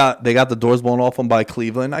also they got the doors blown off them by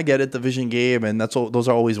Cleveland. I get it, division game, and those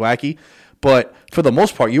are always wacky. But for the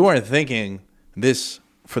most part, you weren't thinking this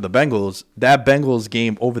for the Bengals. That Bengals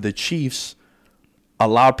game over the Chiefs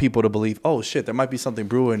allowed people to believe, oh, shit, there might be something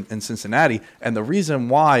brewing in Cincinnati. And the reason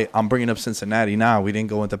why I'm bringing up Cincinnati now, we didn't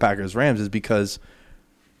go into Packers-Rams, is because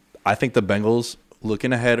I think the Bengals,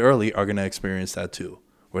 looking ahead early, are going to experience that too,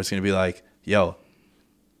 where it's going to be like, yo,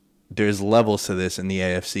 there's levels to this in the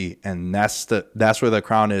AFC, and that's where the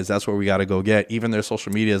crown is. That's where we got to go get. Even their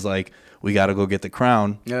social media is like, we got to go get the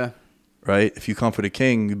crown. Yeah. Right? If you come for the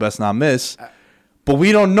king, you best not miss. But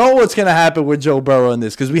we don't know what's going to happen with Joe Burrow in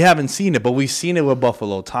this because we haven't seen it, but we've seen it with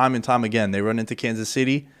Buffalo time and time again. They run into Kansas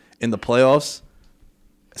City in the playoffs,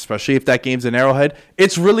 especially if that game's in Arrowhead.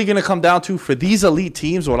 It's really going to come down to, for these elite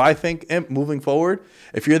teams, what I think moving forward,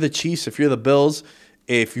 if you're the Chiefs, if you're the Bills,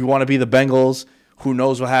 if you want to be the Bengals, who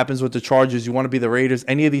knows what happens with the Chargers, you want to be the Raiders,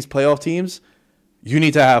 any of these playoff teams, you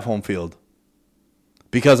need to have home field.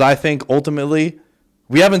 Because I think ultimately,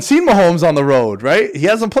 we haven't seen Mahomes on the road, right? He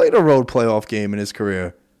hasn't played a road playoff game in his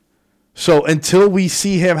career. So until we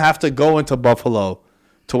see him have to go into Buffalo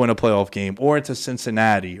to win a playoff game or into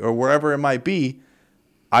Cincinnati or wherever it might be,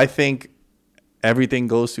 I think everything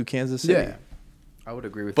goes to Kansas City. Yeah. I would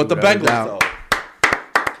agree with but you. But the Bengals,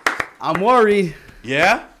 though. I'm worried.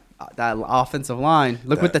 Yeah? That offensive line.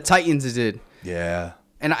 Look what the Titans did. Yeah.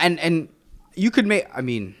 And you could make, I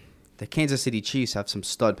mean, the Kansas City Chiefs have some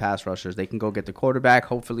stud pass rushers. They can go get the quarterback.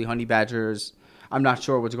 Hopefully, Honey Badgers. I'm not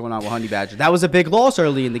sure what's going on with Honey Badger. That was a big loss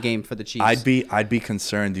early in the game for the Chiefs. I'd be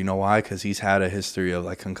concerned. You know why? Because he's had a history of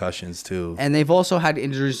like concussions too. And they've also had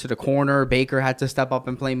injuries to the corner. Baker had to step up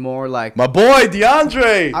and play more. Like my boy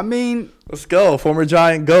DeAndre. I mean, let's go, former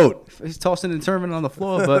Giant goat. He's tossing and turning on the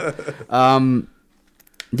floor, but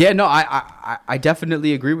yeah, no, I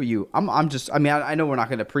definitely agree with you. I'm just, I mean, I know we're not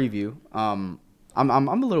going to preview. I'm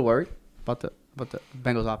a little worried about the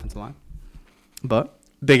Bengals offensive line, but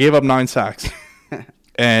they gave up 9 sacks.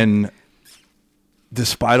 And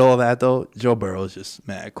despite all that, though, Joe Burrow is just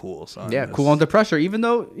mad cool. Son. Yeah, cool under pressure. Even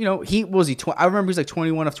though, you know, I remember he was like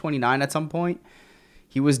 21 of 29 at some point.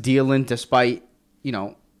 He was dealing despite, you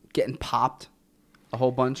know, getting popped a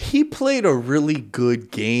whole bunch. He played a really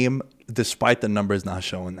good game despite the numbers not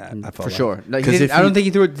showing that. I felt For like. sure. Like, I don't think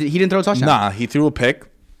he didn't throw a touchdown. Nah, he threw a pick.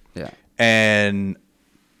 Yeah. And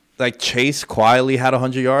like Chase quietly had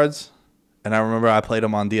 100 yards. And I remember I played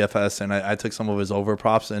him on DFS, and I took some of his over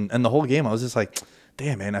props, and the whole game I was just like,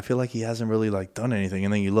 damn, man, I feel like he hasn't really like done anything.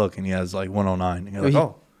 And then you look, and he has like 109. And you're like,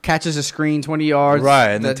 oh. Catches a screen 20 yards. Right,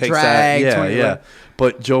 and then takes that. Yeah, 20 yeah.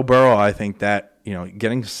 But Joe Burrow, I think that,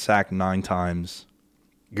 getting sacked 9 times,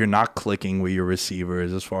 you're not clicking with your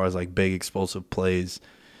receivers as far as like big explosive plays.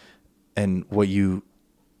 And what you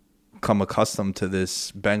come accustomed to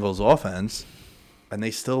this Bengals offense, and they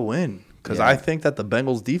still win. Because I think that the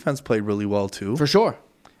Bengals defense played really well too. For sure.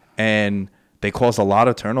 And they caused a lot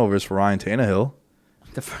of turnovers for Ryan Tannehill.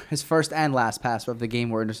 His first and last pass of the game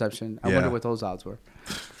were interception. I wonder what those odds were.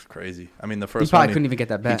 Crazy. I mean, the first he probably one, couldn't even get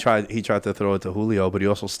that back. He tried to throw it to Julio, but he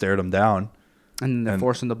also stared him down. And they're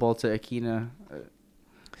forcing the ball to Akina.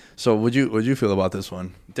 So what'd you feel about this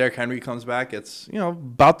one? Derrick Henry comes back. It's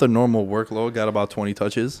about the normal workload. Got about 20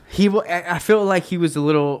 touches. I feel like he was a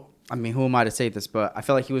little. I mean, who am I to say this? But I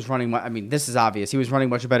feel like he was running. I mean, this is obvious. He was running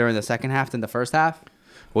much better in the second half than the first half.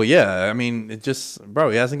 Well, yeah. I mean, he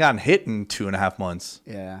hasn't gotten hit in 2.5 months.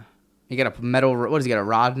 Yeah. He got a metal. What does he got? A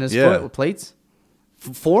rod in his foot with plates.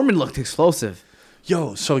 Foreman looked explosive.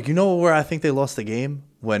 Yo, so you know where I think they lost the game?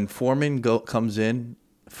 When Foreman comes in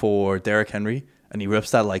for Derrick Henry and he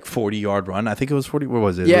rips that like 40-yard run. I think it was 40. Where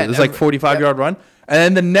was it? Yeah, it was like 45-yard run. And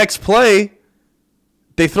then the next play,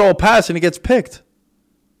 they throw a pass and he gets picked.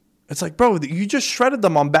 It's like, bro, you just shredded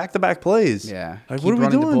them on back-to-back plays. Yeah. Like, what are we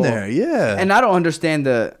doing there? Yeah. And I don't understand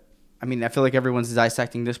I mean, I feel like everyone's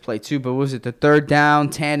dissecting this play too, but was it the third down,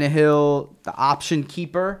 Tannehill, the option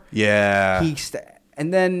keeper? Yeah.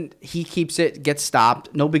 And then he keeps it, gets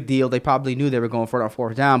stopped. No big deal. They probably knew they were going for it on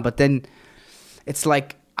 4th down. But then it's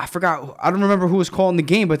like, I don't remember who was calling the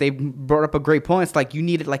game, but they brought up a great point. It's like you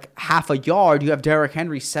needed like half a yard. You have Derrick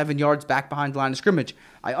Henry 7 yards back behind the line of scrimmage.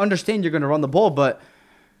 I understand you're going to run the ball, but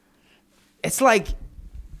it's like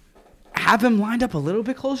have him lined up a little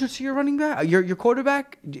bit closer to your running back, your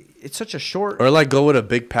quarterback. It's such a short. Or like go with a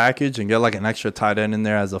big package and get like an extra tight end in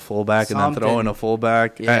there as a fullback and then throw in a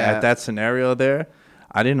fullback at that scenario there.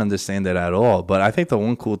 I didn't understand that at all. But I think the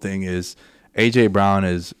one cool thing is A.J. Brown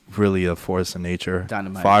is really a force of nature.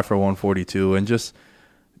 Dynamite. 5 for 142 and just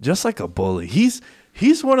like a bully. He's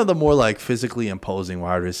one of the more like physically imposing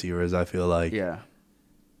wide receivers, I feel like. Yeah.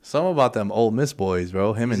 Something about them Ole Miss boys,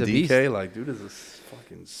 bro. Him and DK, beast. like, dude is a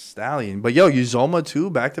fucking stallion. But yo, Uzoma too,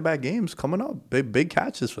 back-to-back games coming up. Big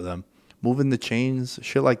catches for them. Moving the chains,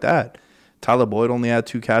 shit like that. Tyler Boyd only had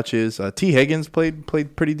 2 catches. T. Higgins played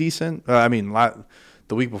pretty decent.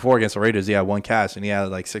 The week before against the Raiders, he had 1 catch, and he had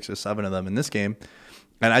like 6 or 7 of them in this game.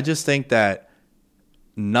 And I just think that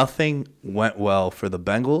nothing went well for the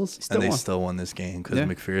Bengals, and they still won this game because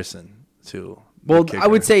McPherson too. Well, I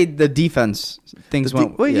would say the defense things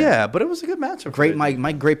went. Well, yeah, but it was a good matchup.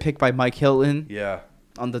 Great pick by Mike Hilton. Yeah,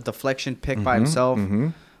 on the deflection pick by himself. Mm-hmm.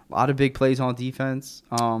 A lot of big plays on defense.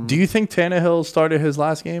 Do you think Tannehill started his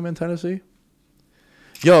last game in Tennessee?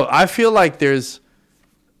 Yo, I feel like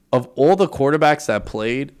of all the quarterbacks that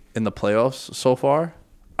played in the playoffs so far,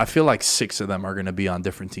 I feel like 6 of them are going to be on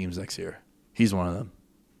different teams next year. He's one of them.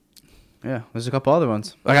 Yeah, there's a couple other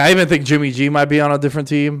ones. Like I even think Jimmy G might be on a different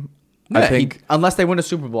team. Yeah, I think unless they win a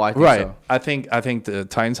Super Bowl, I think so. I think the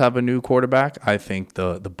Titans have a new quarterback. I think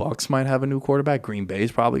the Bucks might have a new quarterback. Green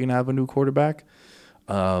Bay's probably gonna have a new quarterback.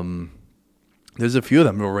 There's a few of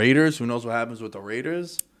them. The Raiders. Who knows what happens with the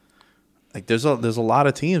Raiders? Like there's a lot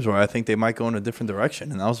of teams where I think they might go in a different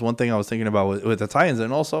direction, and that was one thing I was thinking about with the Titans,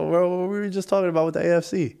 and also what we were just talking about with the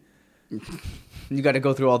AFC. You got to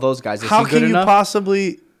go through all those guys. How can you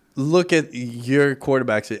possibly look at your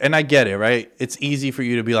quarterbacks? And I get it, right? It's easy for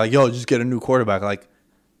you to be like, yo, just get a new quarterback. Like,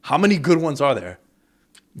 how many good ones are there?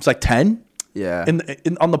 It's like 10? Yeah.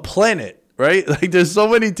 On the planet, right? Like, there's so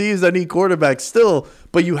many teams that need quarterbacks still,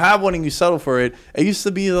 but you have one and you settle for it. It used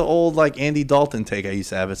to be the old, like, Andy Dalton take I used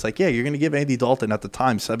to have. It's like, yeah, you're going to give Andy Dalton at the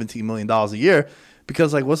time $17 million a year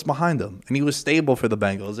because, like, what's behind him? And he was stable for the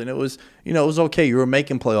Bengals, and it was, it was okay. You were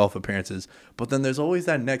making playoff appearances. But then there's always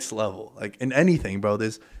that next level. Like, in anything, bro,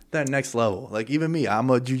 there's that next level. Like, even me, I'm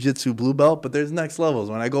a jiu-jitsu blue belt, but there's next levels.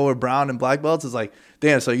 When I go with brown and black belts, it's like,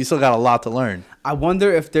 damn, so you still got a lot to learn. I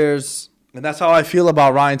wonder if there's... And that's how I feel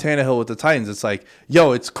about Ryan Tannehill with the Titans. It's like,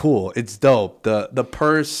 yo, it's cool. It's dope. The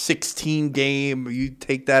per 16 game, you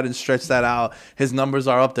take that and stretch that out. His numbers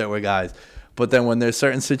are up there with guys. But then when there's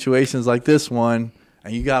certain situations like this one,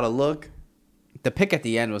 and you got to look. The pick at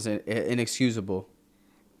the end was inexcusable.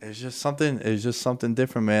 It's just something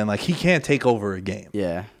different, man. Like, he can't take over a game.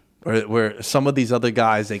 Yeah. Where some of these other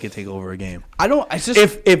guys, they can take over a game. It's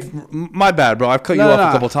just... If my bad, bro. I've cut you off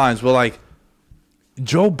a couple times. But, like,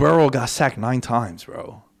 Joe Burrow got sacked 9 times,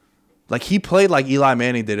 bro. Like, he played like Eli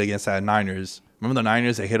Manning did against that Niners Remember the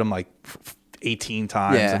Niners? They hit him like 18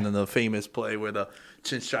 times, Yeah. and then the famous play where the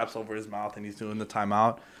chin straps over his mouth and he's doing the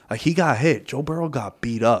timeout. Like, he got hit. Joe Burrow got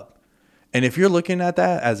beat up. And if you're looking at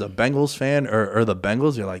that as a Bengals fan or the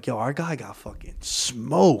Bengals, you're like, yo, our guy got fucking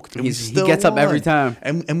smoked. And He gets up every time.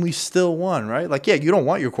 And we still won, right? Like, yeah, you don't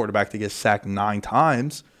want your quarterback to get sacked 9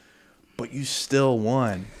 times, but you still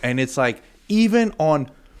won. And it's like, even on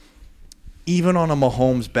a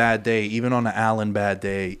Mahomes bad day, even on an Allen bad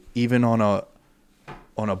day, even on a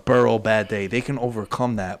Burrow bad day, they can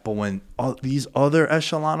overcome that. But when all these other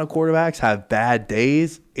echelon of quarterbacks have bad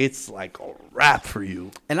days, it's like a wrap for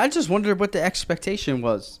you. And I just wondered what the expectation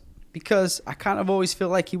was, because I kind of always feel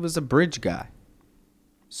like he was a bridge guy.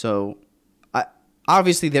 So,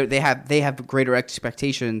 obviously they have greater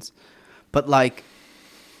expectations, but like,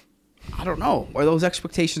 I don't know, are those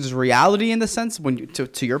expectations reality in the sense when you,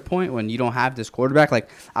 to your point, when you don't have this quarterback? Like,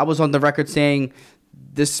 I was on the record saying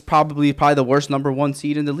this is probably the worst number 1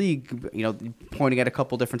 seed in the league. You know, pointing at a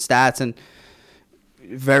couple different stats and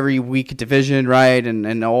very weak division, right?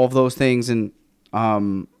 And all of those things. And I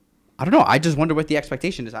don't know. I just wonder what the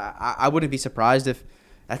expectation is. I wouldn't be surprised if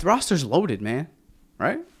that roster's loaded, man.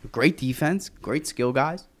 Right? Great defense, great skill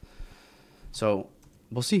guys. So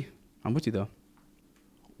we'll see. I'm with you though.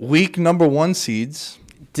 Week number 1 seeds.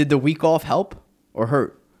 Did the week off help or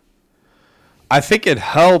hurt? I think it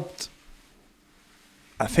helped.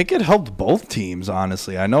 I think it helped both teams,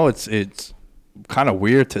 honestly. I know it's kind of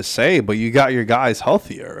weird to say, but you got your guys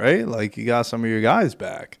healthier, right? Like, you got some of your guys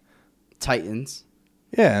back. Titans.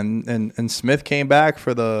 Yeah, and Smith came back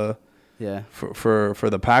for the for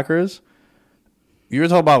the Packers. You were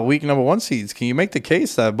talking about week number 1 seeds. Can you make the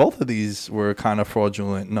case that both of these were kind of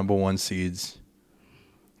fraudulent number 1 seeds?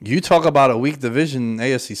 You talk about a weak division,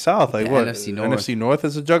 AFC South. Like, The what? NFC North. NFC North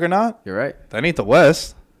is a juggernaut? You're right. That ain't the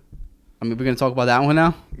West. I mean, we're going to talk about that one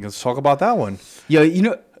now? Let's talk about that one. Yo, you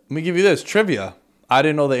know, Let me give you this. Trivia. I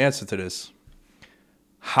didn't know the answer to this.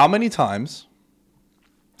 How many times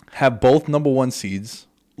have both number 1 seeds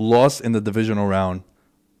lost in the divisional round,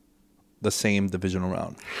 the same divisional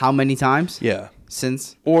round? how many times? Yeah.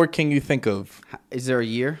 Since? Or can you think of, Is there a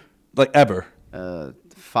year? like, ever?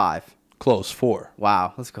 5. Close. 4.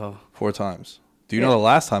 Wow. Let's go. 4 times. Do you know the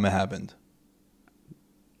last time it happened?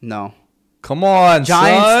 No. Come on,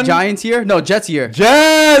 son. Giants here? No, Jets here.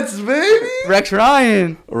 Jets, baby. Rex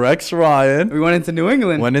Ryan. Rex Ryan We went into New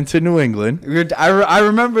England. went into New England. I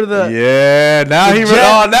remember the. Yeah, now The he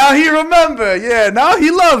Jets. now he remember. Yeah, now he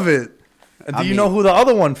love it. And do I you mean- know who the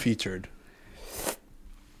other one featured?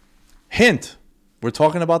 Hint. We're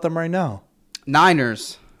talking about them right now.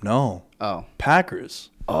 Niners. No, Oh. Packers.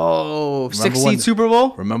 Oh, Remember 6 when- seed Super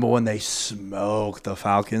Bowl? Remember when they smoked the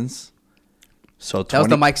Falcons? So That was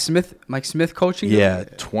the Mike Smith coaching? Yeah,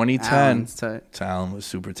 2010. Allen's tight. Allen was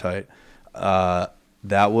super tight.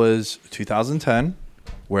 That was 2010,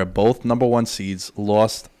 where both number 1 seeds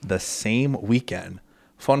lost the same weekend.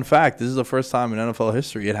 Fun fact, this is the first time in NFL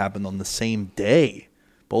history it happened on the same day.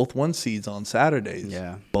 Both 1 seeds on Saturdays.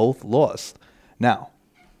 Yeah. Both lost. Now,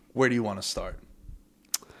 where do you want to start?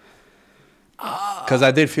 Because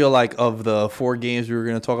I did feel like of the 4 games we were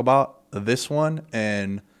going to talk about, this one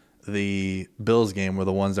and the Bills game were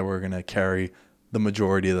the ones that were going to carry the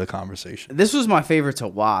majority of the conversation. This was my favorite to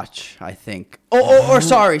watch, I think. Or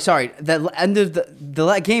sorry. The end of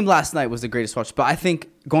the game last night was the greatest watch. But I think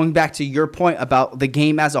going back to your point about the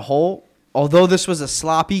game as a whole, although this was a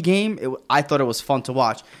sloppy game, I thought it was fun to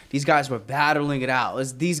watch. These guys were battling it out.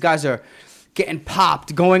 These guys are getting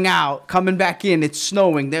popped, going out, coming back in. It's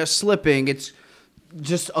snowing. They're slipping. It's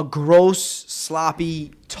just a gross,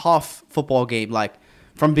 sloppy, tough football game, like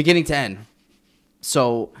from beginning to end.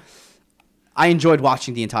 So I enjoyed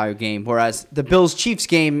watching the entire game. Whereas the Bills-Chiefs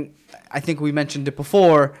game, I think we mentioned it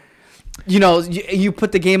before, you know, you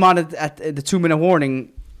put the game on at the 2-minute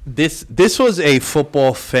warning. This was a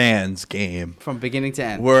football fans game, From beginning to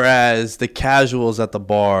end. whereas the casuals at the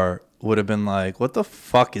bar would have been like, what the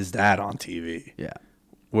fuck is that on TV? Yeah.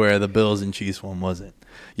 Where the Bills and Chiefs one wasn't.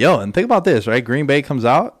 Yo, and think about this, right? Green Bay comes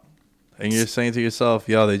out, and you're saying to yourself,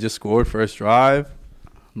 yo, they just scored first drive.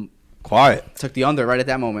 Quiet. Took the under right at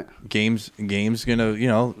that moment. Game's gonna,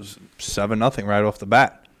 7-0 right off the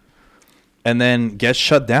bat. And then gets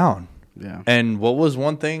shut down. Yeah. And what was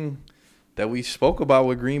one thing that we spoke about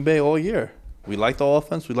with Green Bay all year? We like the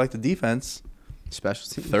offense, we like the defense. Special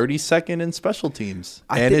teams. 32nd in special teams.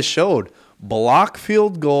 I And thi- it showed. Block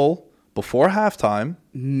field goal before halftime.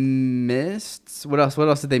 Missed. What else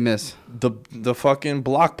did they miss? The fucking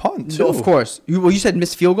block punt, too. No, of course. You said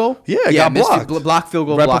missed field goal? Yeah, it got missed blocked. block field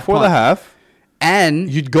goal, Right block before punt. the half. And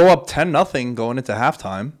you'd go up 10-0 going into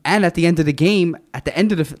halftime. And at the end of the game, at the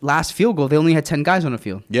end of the last field goal, they only had 10 guys on the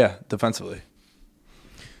field. Yeah, defensively.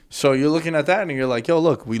 So you're looking at that and you're like, yo,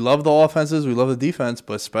 look, we love the offenses, we love the defense,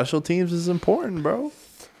 but special teams is important, bro.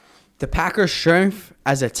 The Packers' strength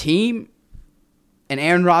as a team, and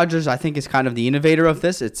Aaron Rodgers, I think, is kind of the innovator of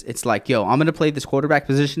this. It's like, yo, I'm going to play this quarterback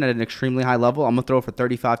position at an extremely high level. I'm going to throw for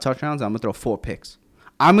 35 touchdowns. I'm going to throw 4 picks.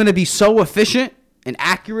 I'm going to be so efficient and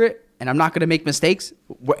accurate, and I'm not going to make mistakes,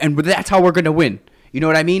 and that's how we're going to win. You know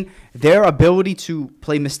what I mean? Their ability to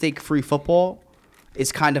play mistake-free football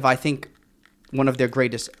is kind of, I think, one of their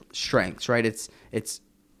greatest strengths, right? It's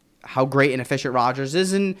how great and efficient Rodgers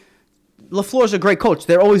is, and LaFleur's a great coach.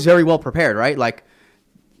 They're always very well prepared, right? Like,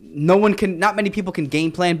 not many people can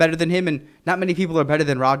game plan better than him, and not many people are better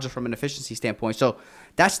than Rodgers from an efficiency standpoint. So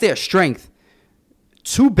that's their strength.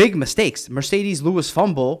 2 big mistakes. Mercedes Lewis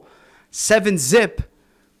fumble, 7-zip,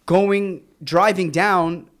 driving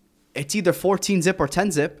down. It's either 14-zip or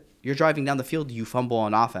 10-zip. You're driving down the field, you fumble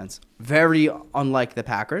on offense. Very unlike the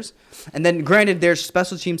Packers. And then, granted, their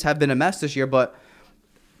special teams have been a mess this year, but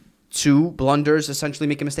 2 blunders, essentially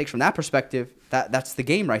making mistakes from that perspective, that's the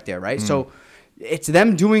game right there, right? So it's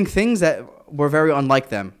them doing things that were very unlike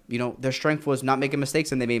them. You know, their strength was not making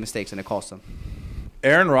mistakes, and they made mistakes, and it cost them.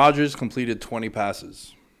 Aaron Rodgers completed 20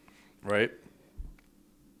 passes, right?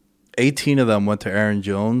 18 of them went to Aaron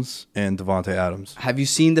Jones and Davante Adams. Have you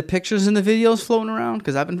seen the pictures and the videos floating around?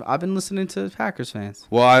 Because I've been listening to Packers fans.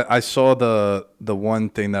 Well, I saw the one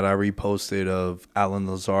thing that I reposted of Alan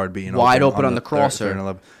Lazard being wide open on the crosser. 3rd and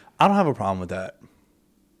 11. I don't have a problem with that.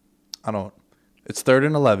 I don't. It's 3rd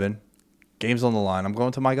and 11. Game's on the line. I'm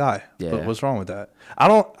going to my guy. Yeah. What's wrong with that? I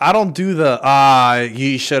don't do the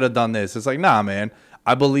he should have done this. It's like, nah, man.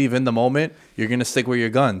 I believe in the moment you're gonna stick with your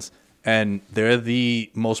guns. And they're the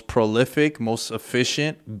most prolific, most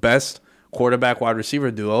efficient, best quarterback wide receiver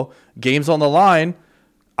duo. Game's on the line.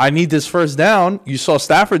 I need this first down. You saw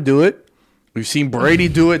Stafford do it. We've seen Brady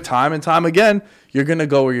do it time and time again. You're going to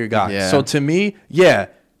go where your guy. Yeah. So to me, yeah,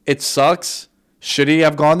 it sucks. Should he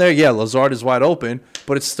have gone there? Yeah, Lazard is wide open,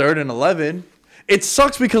 but it's 3rd and 11. It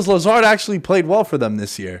sucks because Lazard actually played well for them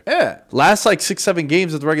this year. Yeah. Last 6-7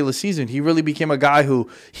 games of the regular season, he really became a guy who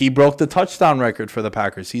he broke the touchdown record for the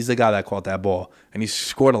Packers. He's the guy that caught that ball. And he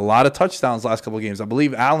scored a lot of touchdowns last couple of games. I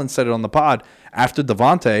believe Allen said it on the pod. After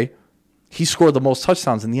Davante, he scored the most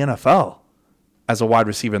touchdowns in the NFL as a wide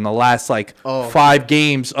receiver in the last 5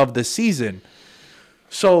 games of the season.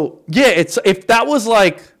 So, yeah, if that was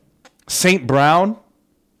like St. Brown,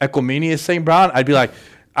 Equiminius St. Brown, I'd be like,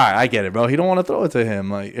 all right, I get it, bro. He don't want to throw it to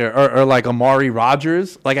him, or like Amari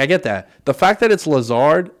Rodgers. Like, I get that. The fact that it's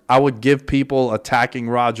Lazard, I would give people attacking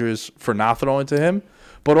Rodgers for not throwing to him.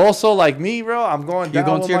 But also, like me, bro, I'm going down. You're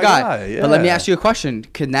going with to your my guy. Yeah. But let me ask you a question: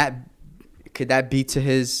 Could that be to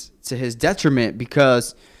his detriment?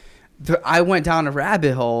 Because I went down a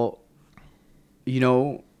rabbit hole. You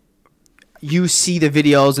know, you see the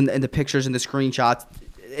videos and the pictures and the screenshots.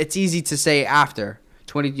 It's easy to say after.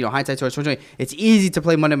 Hindsight towards 2020. It's easy to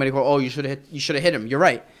play Monday Night Football. Oh, you should have hit him. You're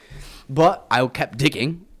right, but I kept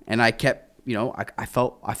digging and I kept, I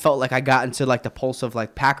felt like I got into like the pulse of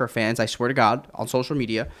like Packer fans. I swear to God, on social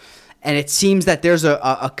media, and it seems that there's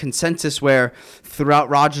a consensus where throughout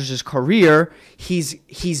Rodgers' career,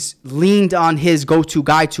 he's leaned on his go-to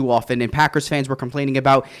guy too often, and Packers fans were complaining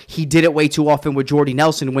about he did it way too often with Jordy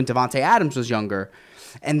Nelson when Davante Adams was younger,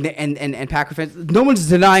 and Packer fans. No one's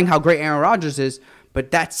denying how great Aaron Rodgers is.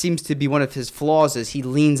 But that seems to be one of his flaws is he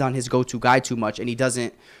leans on his go-to guy too much, and he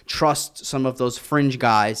doesn't trust some of those fringe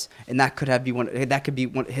guys, and that could be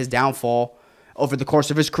his downfall over the course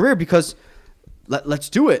of his career. Because let's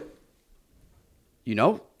do it.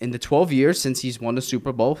 In the 12 years since he's won the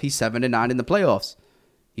Super Bowl, he's 7-9 in the playoffs.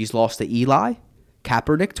 He's lost to Eli,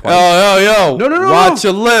 Kaepernick twice. Yo. No. Watch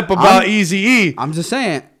your lip about Eazy-E. I'm just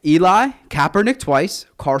saying, Eli, Kaepernick twice,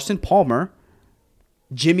 Carson Palmer,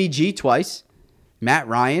 Jimmy G twice. Matt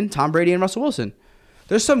Ryan, Tom Brady, and Russell Wilson.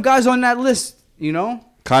 There's some guys on that list,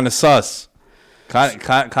 Kind of sus.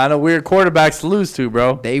 Kind of weird quarterbacks to lose to,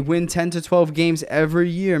 bro. They win 10 to 12 games every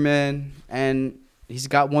year, man. And he's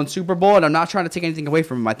got 1 Super Bowl, and I'm not trying to take anything away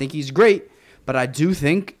from him. I think he's great. But I do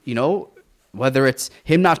think, whether it's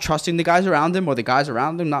him not trusting the guys around him or the guys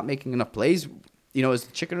around him not making enough plays, is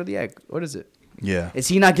the chicken or the egg? What is it? Yeah. Is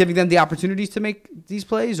he not giving them the opportunities to make these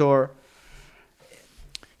plays, or...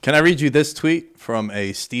 Can I read you this tweet from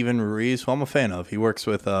a Steven Ruiz, who I'm a fan of? He works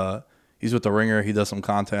with, he's with The Ringer. He does some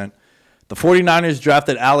content. The 49ers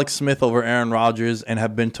drafted Alex Smith over Aaron Rodgers and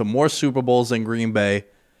have been to more Super Bowls than Green Bay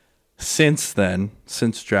since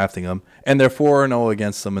drafting him. And they're 4-0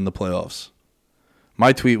 against them in the playoffs.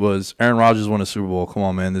 My tweet was, Aaron Rodgers won a Super Bowl. Come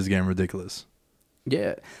on, man. This is getting ridiculous.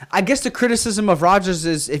 Yeah. I guess the criticism of Rodgers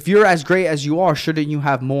is, if you're as great as you are, shouldn't you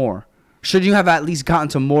have more? Shouldn't you have at least gotten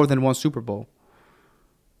to more than one Super Bowl?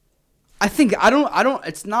 I think,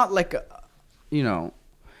 it's not like,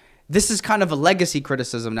 this is kind of a legacy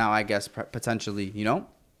criticism now, I guess, potentially,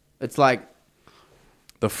 It's like,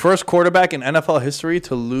 the first quarterback in NFL history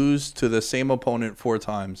to lose to the same opponent 4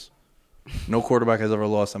 times. No quarterback has ever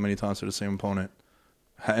lost that many times to the same opponent,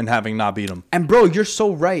 and having not beat him. And bro, you're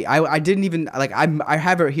so right. I didn't even I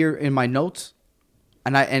have it here in my notes,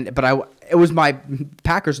 it was my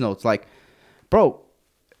Packers notes. Like, bro,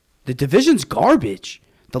 the division's garbage.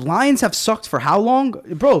 The Lions have sucked for how long,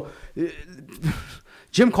 bro?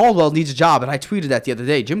 Jim Caldwell needs a job, and I tweeted that the other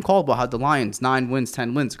day. Jim Caldwell had the Lions 9 wins,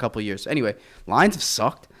 10 wins a couple of years. Anyway, Lions have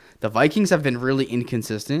sucked. The Vikings have been really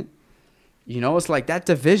inconsistent. It's like that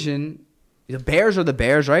division. The Bears are the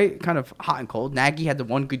Bears, right? Kind of hot and cold. Nagy had the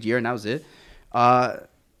one good year, and that was it. I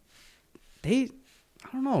don't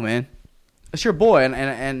know, man. It's your boy,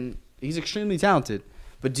 and he's extremely talented.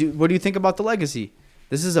 But what do you think about the legacy?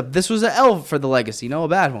 This was an L for the legacy, a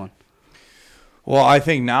bad one. Well, I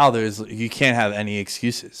think now you can't have any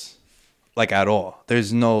excuses, like at all.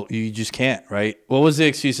 You just can't, right? What was the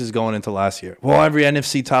excuses going into last year? Well, every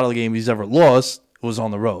NFC title game he's ever lost was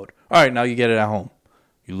on the road. All right, now you get it at home.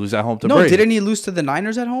 You lose at home to Brady. No, didn't he lose to the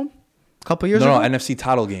Niners at home a couple years ago? No, NFC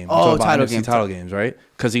title game. Oh, title game. Title games, right?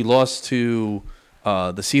 Because he lost to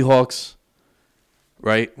the Seahawks,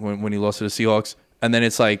 right? When he lost to the Seahawks, and then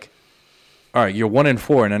it's like, all right, you're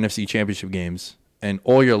 1-4 in NFC Championship games, and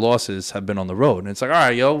all your losses have been on the road. And it's like, all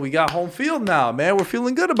right, yo, we got home field now, man. We're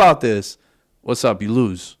feeling good about this. What's up? You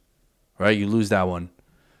lose, right? You lose that one.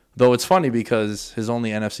 Though it's funny because his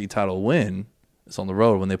only NFC title win is on the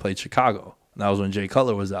road when they played Chicago. And that was when Jay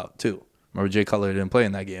Cutler was out, too. Remember, Jay Cutler didn't play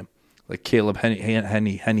in that game. Like Caleb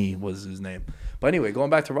Henny was his name. But anyway, going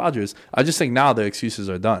back to Rodgers, I just think now the excuses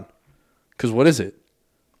are done. Because what is it?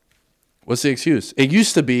 What's the excuse? It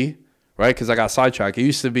used to be, right, because I got sidetracked. It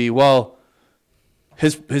used to be, well,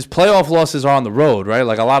 his playoff losses are on the road, right?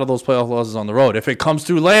 Like a lot of those playoff losses on the road. If it comes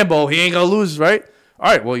through Lambeau, he ain't going to lose, right?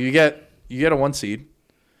 All right, well, you get a 1 seed.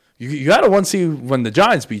 You got a 1 seed when the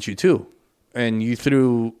Giants beat you, too. And you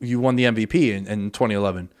won the MVP in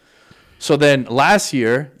 2011. So then last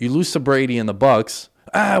year, you lose to Brady and the Bucks.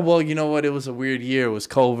 Well, you know what? It was a weird year. It was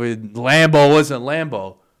COVID. Lambeau wasn't Lambeau.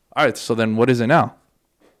 All right, so then what is it now?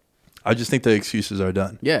 I just think the excuses are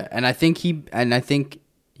done. Yeah, and I think he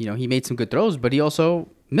made some good throws, but he also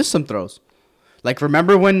missed some throws. Like,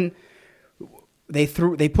 remember when they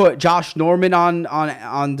put Josh Norman on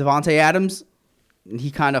Devontae Adams?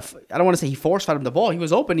 He kind of, I don't want to say he force-fed him the ball. He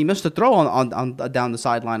was open. He missed a throw on down the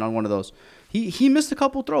sideline on one of those. He missed a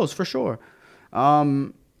couple throws for sure.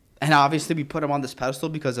 And obviously we put him on this pedestal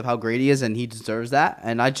because of how great he is, and he deserves that.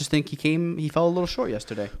 And I just think he fell a little short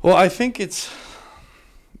yesterday. Well, I think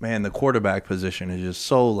the quarterback position is just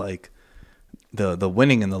so like the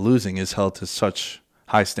winning and the losing is held to such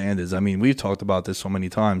high standards. I mean, we've talked about this so many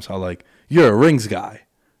times, how like you're a rings guy,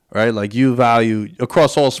 right? Like you value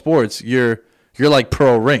across all sports, you're like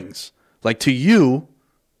pro rings. Like to you,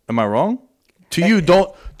 am I wrong? To you,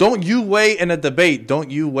 don't you weigh in a debate? Don't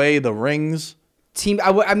you weigh the rings?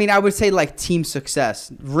 I would say like team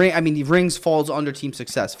success. Rings falls under team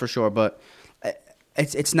success for sure, but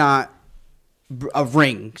it's not a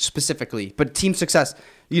ring specifically. But team success,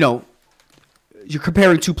 you're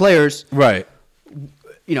comparing two players, right?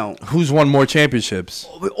 Who's won more championships,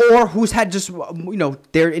 or who's had just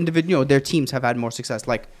their individual their teams have had more success.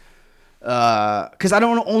 Like, because I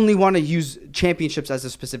don't only want to use championships as a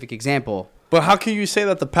specific example. But how can you say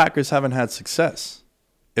that the Packers haven't had success?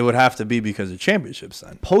 It would have to be because of championships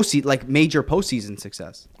then. Major postseason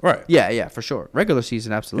success. Right. Yeah, for sure. Regular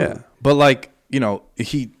season, absolutely. Yeah. But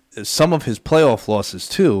some of his playoff losses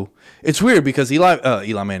too. It's weird because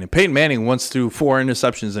Peyton Manning once threw 4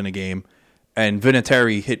 interceptions in a game, and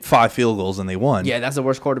Vinatieri hit 5 field goals and they won. Yeah, that's the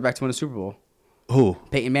worst quarterback to win a Super Bowl. Who?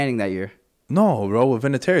 Peyton Manning that year. No, bro, with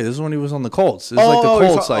Vinatieri. This is when he was on the Colts. It was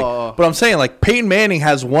the Colts. But I'm saying, like, Peyton Manning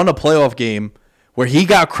has won a playoff game where he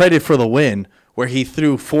got credit for the win, where he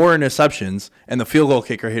threw 4 interceptions and the field goal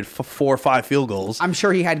kicker hit 4 or 5 field goals. I'm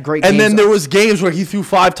sure he had great games. And then there was games where he threw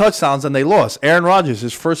 5 touchdowns and they lost. Aaron Rodgers,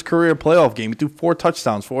 his first career playoff game, he threw 4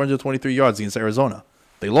 touchdowns, 423 yards against Arizona.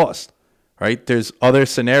 They lost, right? There's other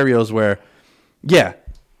scenarios where,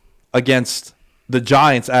 against the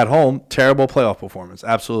Giants at home, terrible playoff performance,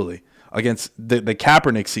 absolutely. Against the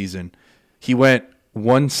Kaepernick season, he went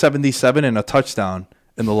 177 and a touchdown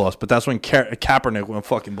in the loss. But that's when Kaepernick went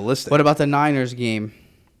fucking ballistic. What about the Niners game?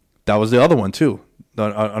 That was the other one, too.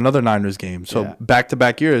 another Niners game. So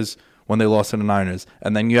back-to-back years when they lost to the Niners.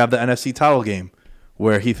 And then you have the NFC title game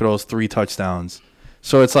where he throws 3 touchdowns.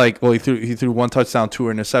 So it's like, well, he threw 1 touchdown, 2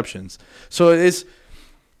 interceptions. So it's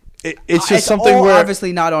just something where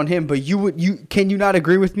obviously not on him, but can you not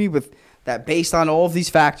agree with me with that based on all of these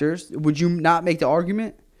factors? Would you not make the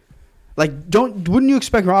argument? Like, wouldn't you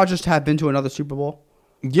expect Rodgers to have been to another Super Bowl?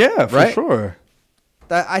 Yeah, for sure.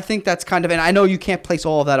 I think that's kind of, and I know you can't place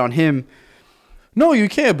all of that on him. No, you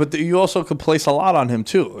can't, but you also could place a lot on him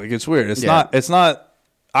too. Like, it's weird. It's not.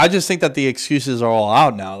 I just think that the excuses are all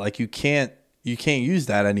out now. Like, you can't use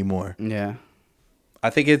that anymore. Yeah. I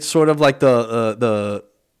think it's sort of like the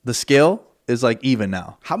scale is like even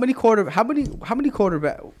now. How many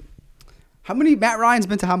Matt Ryan's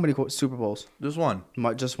been to how many Super Bowls? Just one.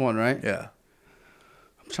 Just one, right? Yeah.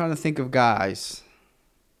 I'm trying to think of guys.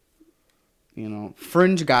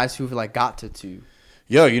 Fringe guys who've like got to 2.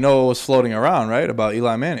 Yo, you know what was floating around, right? About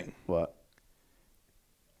Eli Manning. What?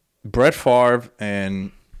 Brett Favre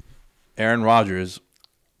and Aaron Rodgers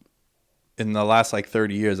in the last like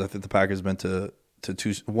 30 years, I think the Packers been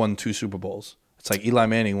won 2 Super Bowls. It's like Eli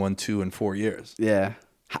Manning won 2 in 4 years. Yeah.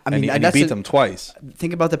 And he beat them twice.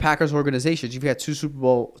 Think about the Packers organizations. You've got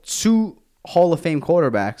 2 Hall of Fame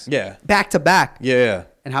quarterbacks. Yeah. Back to back. Yeah.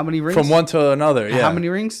 And how many rings? From one to another. Yeah. How many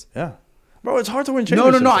rings? Yeah. Bro, it's hard to win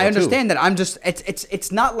championships. No. I understand that. I'm just.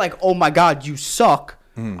 It's not like, oh my God, you suck.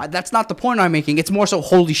 That's not the point I'm making. It's more so,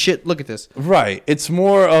 holy shit, look at this. Right. It's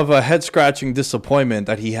more of a head scratching disappointment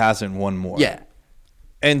that he hasn't won more. Yeah.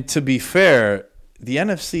 And to be fair, the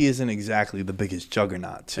NFC isn't exactly the biggest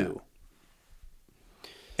juggernaut too.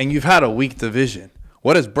 And you've had a weak division.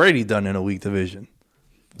 What has Brady done in a weak division?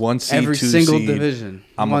 1 seed, every 2 single seed. division.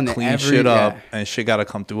 I'm going to clean shit up, and shit got to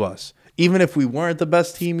come through us. Even if we weren't the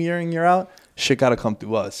best team year in, year out, shit got to come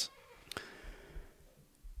through us.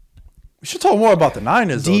 We should talk more about the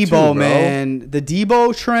Niners, Debo, though, too, bro. man. The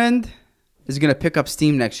Debo trend is going to pick up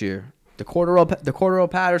steam next year. The Cordero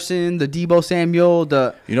Patterson, the Debo Samuel,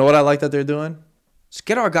 You know what I like that they're doing? Just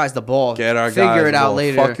get our guys the ball. Figure it out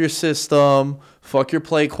later. Fuck your system. Fuck your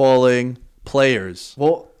play calling. Players.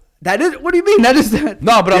 Well, that is. What do you mean? That is that.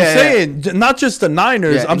 No, but I'm saying not just the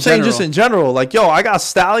Niners. Yeah, I'm saying just in general. Like, yo, I got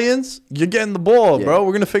Stallions. You're getting the ball, bro.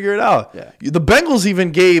 We're gonna figure it out. Yeah. The Bengals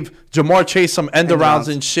even gave Jamar Chase some end arounds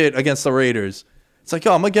and shit against the Raiders. It's like,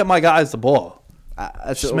 yo, I'm gonna get my guys the ball.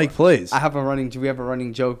 Just make plays. We have a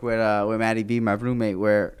running joke with Matty B, my roommate,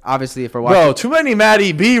 where obviously if we're watching, bro, too many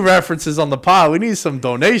Matty B references on the pod. We need some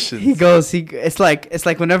donations. It's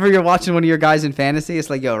like whenever you're watching one of your guys in fantasy,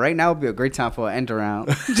 it's like, yo, right now would be a great time for an end around,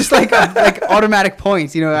 just like automatic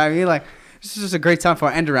points. You know what I mean? Like, this is just a great time for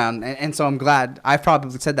an end around, and so I'm glad. I've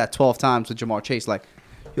probably said that 12 times with Jamar Chase. Like,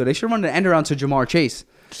 yo, they should run an end around to Jamar Chase.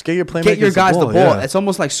 Just get your playmakers Get your guys the ball. Yeah. It's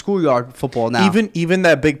almost like schoolyard football now. Even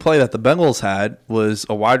that big play that the Bengals had was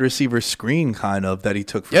a wide receiver screen kind of that he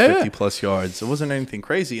took for 50-plus yards. It wasn't anything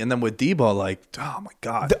crazy. And then with Debo, like, oh, my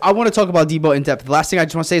God. I want to talk about Debo in depth. The last thing I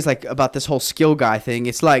just want to say is like about this whole skill guy thing.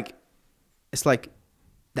 It's like the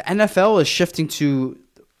NFL is shifting to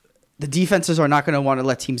the defenses are not going to want to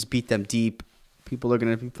let teams beat them deep. People are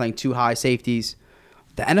going to be playing too high safeties.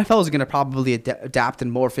 The NFL is going to probably adapt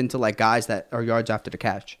and morph into like guys that are yards after the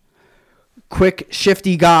catch. Quick,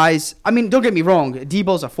 shifty guys. I mean, don't get me wrong.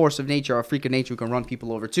 Debo's a force of nature, a freak of nature who can run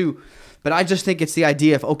people over too. But I just think it's the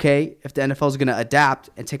idea of, okay, if the NFL is going to adapt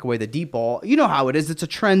and take away the deep ball, you know how it is. It's a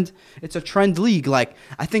trend. It's a trend league. Like,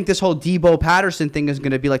 I think this whole Debo Patterson thing is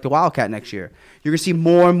going to be like the Wildcat next year. You're going to see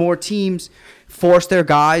more and more teams force their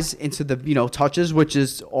guys into the, touches, which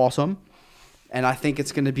is awesome. And I think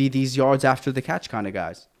it's going to be these yards after the catch kind of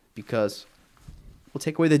guys because we'll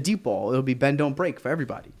take away the deep ball. It'll be bend, don't break for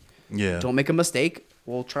everybody. Yeah. Don't make a mistake.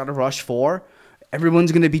 We'll try to rush 4.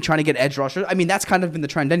 Everyone's going to be trying to get edge rushers. I mean, that's kind of been the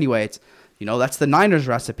trend anyway. It's, that's the Niners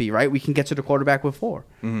recipe, right? We can get to the quarterback with 4.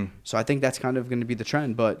 Mm-hmm. So I think that's kind of going to be the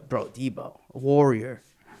trend. But, bro, Debo, warrior,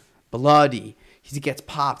 bloody. He gets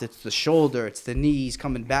popped. It's the shoulder. It's the knee. He's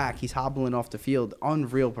coming back. He's hobbling off the field.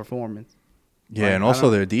 Unreal performance. Yeah, and also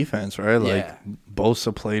their defense, right? Like,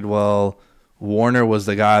 Bosa played well. Warner was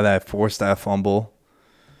the guy that forced that fumble.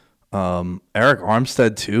 Eric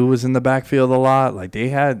Armstead, too, was in the backfield a lot. Like, they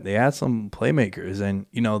had some playmakers. And,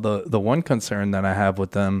 the one concern that I have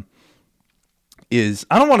with them is,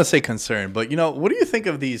 I don't want to say concern, but, what do you think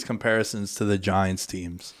of these comparisons to the Giants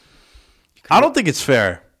teams? I don't think it's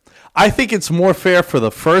fair. I think it's more fair for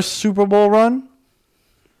the first Super Bowl run.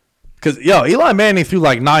 Because, Eli Manning threw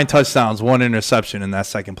like 9 touchdowns, 1 interception in that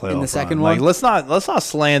second playoff. In the second run. one? Like, let's not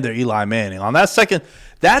slander Eli Manning. On that second,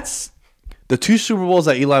 that's the 2 Super Bowls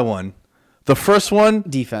that Eli won. The first one,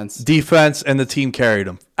 defense, and the team carried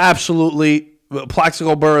him. Absolutely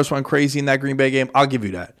Plaxico Burress went crazy in that Green Bay game. I'll give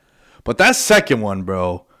you that. But that second one,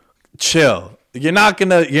 bro, chill. You're not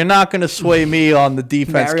gonna sway me on the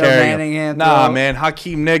defense Mario carrying. Manningham, Nah, bro. man.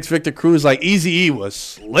 Hakeem Nicks, Victor Cruz, like Eazy-E was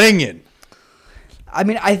slinging. I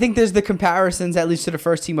mean, I think there's the comparisons, at least to the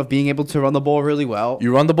first team, of being able to run the ball really well.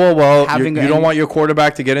 You run the ball well. Having You don't want your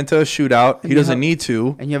quarterback to get into a shootout. He doesn't need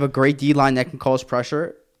to. And you have a great D-line that can cause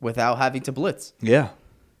pressure without having to blitz. Yeah.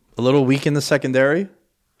 A little weak in the secondary.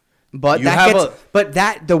 But You have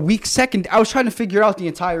the weak second, I was trying to figure out the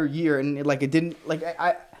entire year, and it didn't,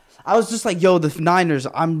 I was just like, yo, the Niners,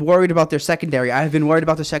 I'm worried about their secondary. I have been worried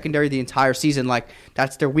about their secondary the entire season. Like,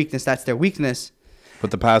 that's their weakness. That's their weakness.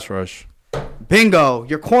 But the pass rush. Bingo.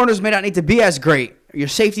 Your corners may not need to be as great. Your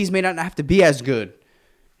safeties may not have to be as good.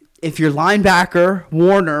 If your linebacker,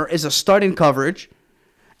 Warner, is a stud in coverage,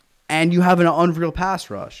 and you have an unreal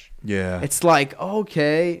pass rush. Yeah. It's like,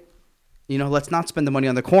 okay, let's not spend the money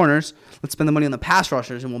on the corners. Let's spend the money on the pass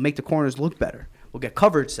rushers, and we'll make the corners look better. We'll get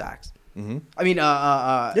coverage sacks. Mm-hmm. I mean,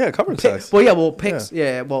 coverage sacks. Well, yeah, well, picks.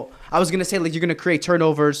 Yeah, well, I was gonna say you're gonna create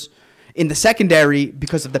turnovers in the secondary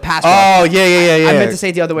because of the pass rush. Oh, yeah. I meant to say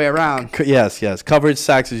it the other way around. Yes. Coverage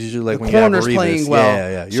sacks is usually The when you have corners Revis. playing well.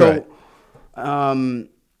 Yeah. You're right.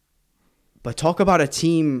 But talk about a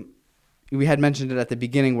team. We had mentioned it at the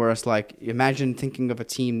beginning, where it's like, imagine thinking of a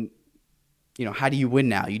team. How do you win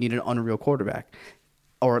now? You need an unreal quarterback,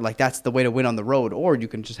 or that's the way to win on the road, or you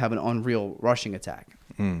can just have an unreal rushing attack.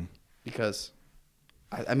 Because,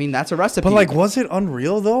 I mean, that's a recipe. But was it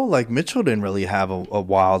unreal though? Mitchell didn't really have a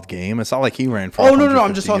wild game. It's not like he ran for. Oh no!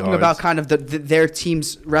 I'm just talking yards. about kind of their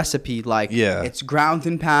team's recipe. It's ground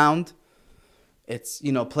and pound. It's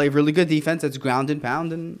play really good defense. It's ground and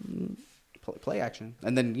pound and play action,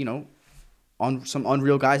 and then on some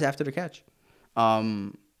unreal guys after the catch.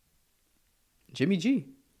 Jimmy G.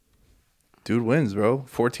 Dude wins, bro.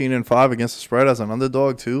 14-5 against the spread as an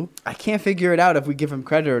underdog too. I can't figure it out if we give him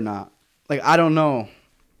credit or not. I don't know.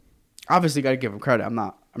 Obviously, got to give him credit. I'm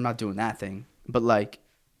not doing that thing. But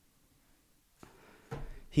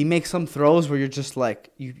he makes some throws where you're just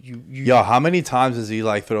you. Yo, how many times does he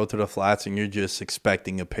throw to the flats and you're just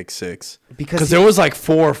expecting a pick six? Because there was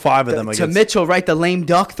 4 or 5 of them to against Mitchell, right? The lame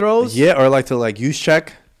duck throws. Yeah, or to use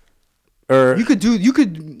check. Or You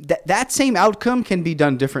could that same outcome can be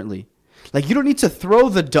done differently. You don't need to throw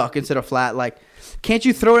the duck instead of flat. Can't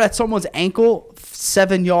you throw it at someone's ankle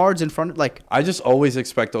 7 yards in front of I just always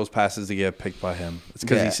expect those passes to get picked by him. It's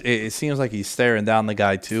because it seems like he's staring down the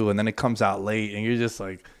guy too, and then it comes out late, and you're just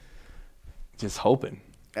just hoping.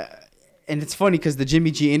 And it's funny because the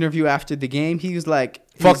Jimmy G interview after the game, he was like,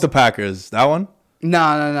 "Fuck the Packers." That one?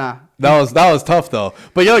 Nah. That was tough though.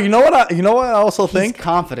 But yo, you know what I also think? He's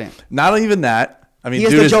confident. Not even that. I mean, he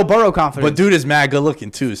has the Joe Burrow confidence. But dude is mad good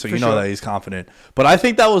looking too, so you know that he's confident. But I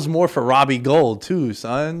think that was more for Robbie Gould too,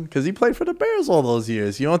 son, because he played for the Bears all those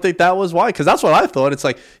years. You don't think that was why? Because that's what I thought. It's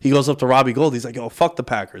he goes up to Robbie Gould. He's like, "Yo, fuck the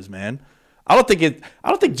Packers, man." I don't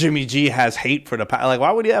think Jimmy G has hate for the Packers.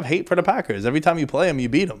 Why would he have hate for the Packers? Every time you play them, you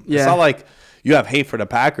beat them. Yeah. It's not like you have hate for the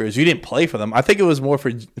Packers. You didn't play for them. I think it was more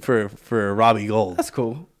for Robbie Gould. That's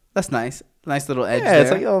cool. That's nice. Nice little edge. Yeah,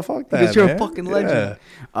 there. it's yo, fuck that. Because you're man. a fucking legend.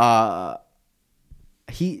 Yeah.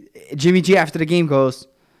 Jimmy G after the game goes,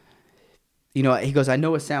 he goes, I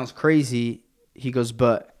know it sounds crazy. He goes,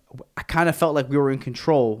 but I kind of felt like we were in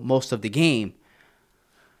control most of the game.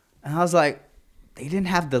 And I was like, they didn't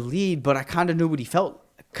have the lead, but I kind of knew what he felt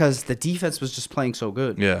because the defense was just playing so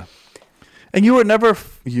good. Yeah. And you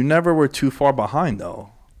never were too far behind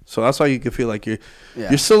though. So that's why you could feel like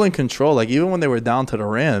you're still in control. Even when they were down to the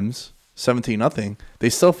Rams, 17-0, they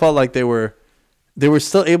still felt like they were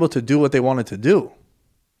still able to do what they wanted to do.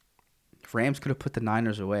 Rams could have put the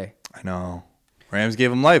Niners away. I know. Rams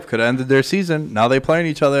gave them life. Could have ended their season. Now they playing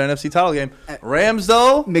each other in NFC title game. Rams,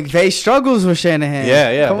 though. McVay struggles with Shanahan.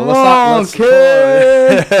 Yeah. Come on,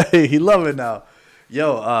 kid. He love it now.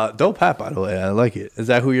 Yo, dope hat, by the way. I like it. Is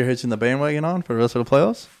that who you're hitching the bandwagon on for the rest of the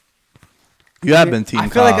playoffs? You have been Team I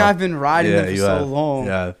feel Kyle. like I've been riding them for so long.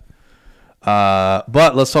 Yeah.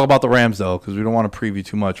 But let's talk about the Rams, though, because we don't want to preview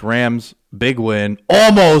too much. Rams, big win.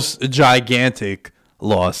 Almost a gigantic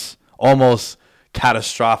loss. Almost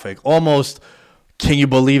catastrophic. Almost, can you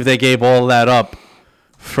believe they gave all that up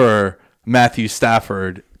for Matthew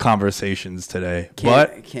Stafford conversations today?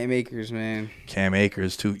 Cam Akers, man. Cam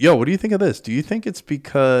Akers, too. Yo, what do you think of this? Do you think it's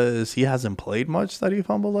because he hasn't played much that he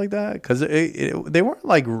fumbled like that? Because they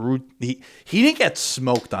weren't he didn't get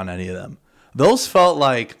smoked on any of them. Those felt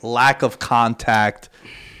like lack of contact,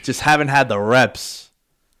 just haven't had the reps.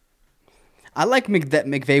 I like that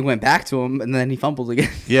McVay went back to him and then he fumbled again.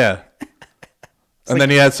 Yeah. And then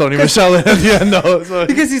he had Sony Michel at the end, though. So.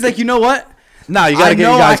 Because he's like, you know what? Nah, you gotta I get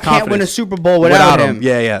know your guys I can't win a confidence. Super Bowl without him.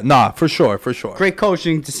 Yeah. Nah, for sure. Great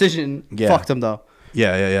coaching decision. Yeah. Fucked him though.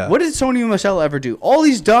 Yeah. What did Sony Michel ever do? All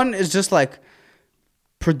he's done is just like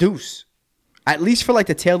produce. At least for like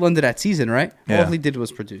the tail end of that season, right? Yeah. All he did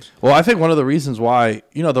was produce. Well, I think one of the reasons why,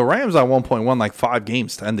 the Rams at one point won like 5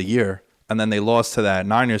 games to end the year, and then they lost to that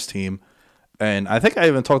Niners team. And I think I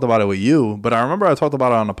even talked about it with you, but I remember I talked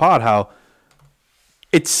about it on the pod how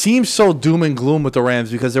it seems so doom and gloom with the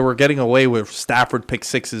Rams because they were getting away with Stafford pick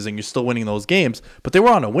sixes and you're still winning those games, but they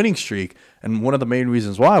were on a winning streak. And one of the main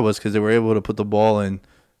reasons why was because they were able to put the ball in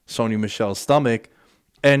Sony Michel's stomach.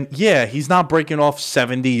 And yeah, he's not breaking off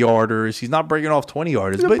 70-yarders. He's not breaking off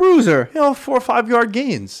 20-yarders. He's a bruiser. 4 or 5 yard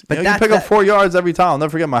gains. But You pick up 4 yards every time. I'll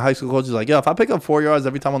never forget my high school coach was like, if I pick up 4 yards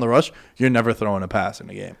every time on the rush, you're never throwing a pass in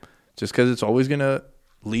the game. Just because it's always going to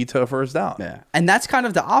lead to a first down. Yeah. And that's kind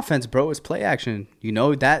of the offense, bro, is play action.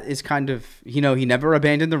 That is kind of, he never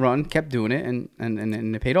abandoned the run, kept doing it,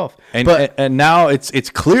 and it paid off. And now it's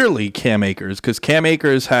clearly Cam Akers because Cam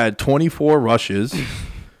Akers had 24 rushes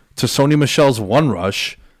to Sony Michel's 1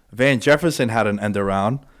 rush. Van Jefferson had an end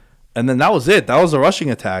around. And then that was it. That was a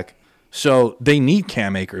rushing attack. So they need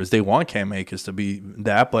Cam Akers. They want Cam Akers to be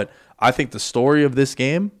that. But I think the story of this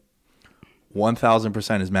game,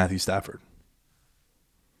 1,000% is Matthew Stafford.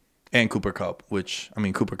 And Cooper Kupp,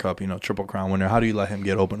 Cooper Kupp, Triple Crown winner. How do you let him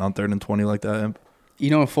get open on 3rd and 20 like that, Imp?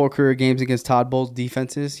 In 4 career games against Todd Bowles'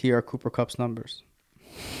 defenses, here are Cooper Kupp's numbers.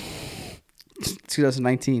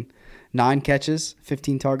 2019, 9 catches,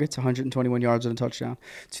 15 targets, 121 yards and a touchdown.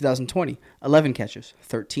 2020, 11 catches,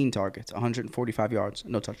 13 targets, 145 yards,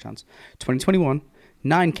 no touchdowns. 2021,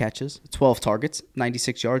 9 catches, 12 targets,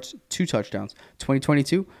 96 yards, 2 touchdowns.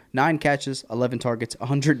 2022, 9 catches, 11 targets,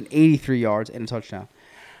 183 yards, and a touchdown.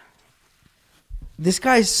 This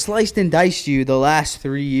guy's sliced and diced you the last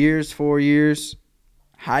 3 years, 4 years.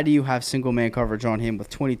 How do you have single man coverage on him with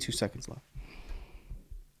 22 seconds left?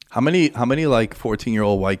 How many like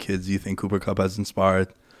 14-year-old white kids do you think Cooper Kupp has inspired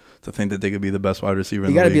to think that they could be the best wide receiver in the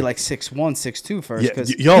league? You got to be like 6'1", 6'2" first because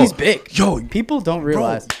he's big. People don't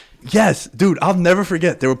realize. Bro, yes, dude, I'll never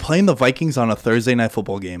forget. They were playing the Vikings on a Thursday night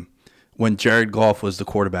football game when Jared Goff was the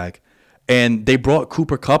quarterback. And they brought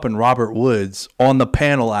Cooper Kupp and Robert Woods on the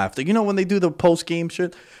panel after. When they do the post-game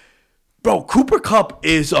shit? Bro, Cooper Kupp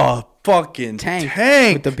is a fucking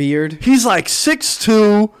tank. With the beard. He's like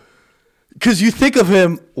 6'2". Because you think of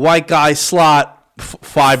him, white guy, slot,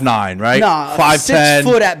 5'9", right? Nah, 5'10". 6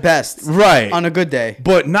 foot at best. Right. On a good day.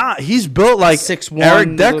 But he's built like 6'1",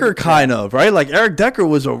 Eric Decker kind of, right? Like Eric Decker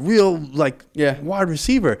was a real wide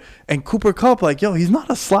receiver. And Cooper Kupp, he's not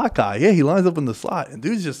a slot guy. Yeah, he lines up in the slot. And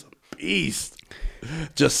dude's just a beast.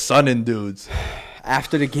 Just sunning dudes.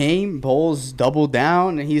 After the game, Bowles doubled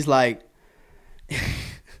down and he's like,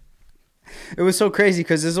 it was so crazy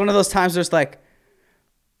because it's one of those times where it's like,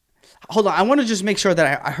 hold on, I want to just make sure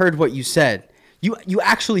that I heard what you said. You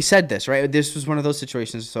actually said this, right? This was one of those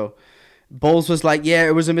situations. So Bowles was like, yeah,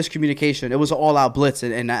 it was a miscommunication. It was an all-out blitz,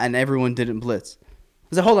 and everyone didn't blitz. I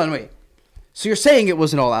was like, hold on, wait. So you're saying it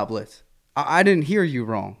was an all-out blitz. I didn't hear you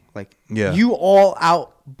wrong. You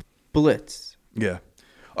all-out blitz. Yeah.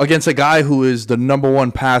 Against a guy who is the number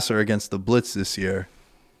 1 passer against the blitz this year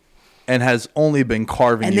and has only been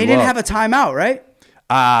carving and you up. And they didn't have a timeout, right?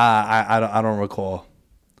 I don't recall.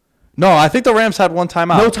 No, I think the Rams had 1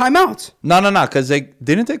 timeout. No timeouts. No, because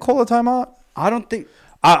didn't they call a timeout? I don't think.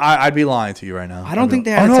 I'd be lying to you right now. I don't think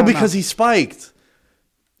they had. No, because he spiked.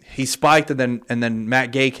 He spiked, and then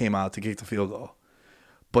Matt Gay came out to kick the field goal.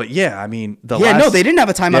 But yeah, they didn't have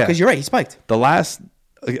a timeout because you're right. He spiked. The last,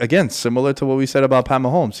 again, similar to what we said about Pat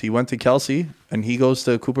Mahomes. He went to Kelsey, and he goes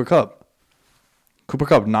to Cooper Kupp. Cooper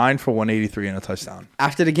Kupp 9 for 183 and a touchdown.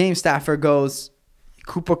 After the game, Stafford goes.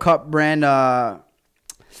 Cooper Kupp ran.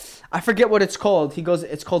 I forget what it's called. He goes,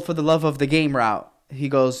 it's called for the love of the game route.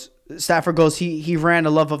 Stafford goes, he ran a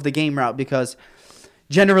love of the game route because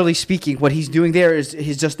generally speaking, what he's doing there is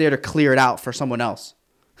he's just there to clear it out for someone else.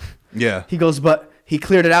 Yeah. He goes, but he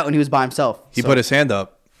cleared it out when he was by himself. He put his hand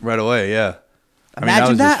up right away, yeah.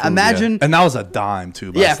 Imagine that. Imagine. Yeah. And that was a dime,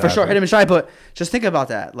 too. Yeah, Stafford. For sure. Hit him shy, but just think about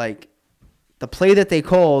that. The play that they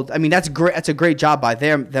called, that's great. That's a great job by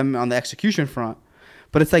them on the execution front.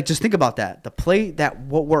 But it's just think about that. The play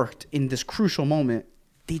what worked in this crucial moment,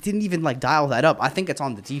 they didn't even dial that up. I think it's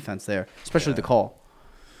on the defense there, especially the call.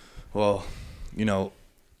 Well,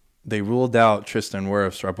 they ruled out Tristan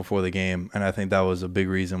Wirfs right before the game, and I think that was a big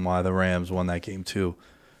reason why the Rams won that game too.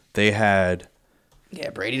 They had... Yeah,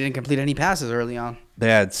 Brady didn't complete any passes early on. They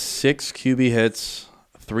had 6 QB hits,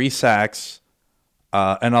 3 sacks,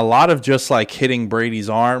 and a lot of just hitting Brady's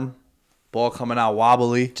arm Ball coming out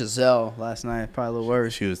wobbly. Giselle last night, probably a little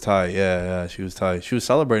worse. She was tight. Yeah, she was tight. She was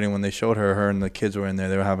celebrating when they showed her. Her and the kids were in there.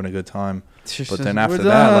 They were having a good time. But then after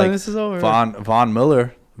that, like this is over. Von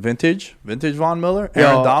Miller, vintage Von Miller,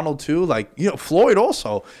 Aaron Donald too. Like, you know, Floyd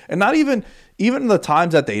also, and not even the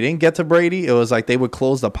times that they didn't get to Brady, it was like they would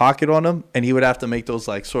close the pocket on him, and he would have to make those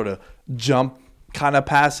like sort of jump kind of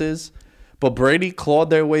passes. But Brady clawed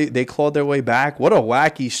their way back. What a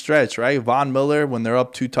wacky stretch, right? Von Miller, when they're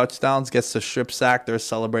up 2 touchdowns, gets the strip sack. They're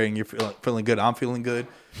celebrating. You're feeling good. I'm feeling good.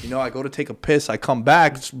 You know, I go to take a piss. I come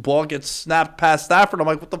back. Ball gets snapped past Stafford. I'm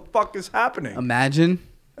like, what the fuck is happening? Imagine.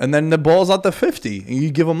 And then the ball's at the 50. And you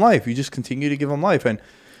give him life. You just continue to give him life. And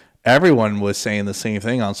everyone was saying the same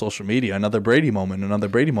thing on social media. Another Brady moment.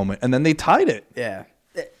 And then they tied it. Yeah.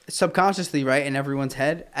 Subconsciously, right, in everyone's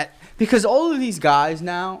head. Because all of these guys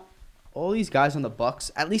now, all these guys on the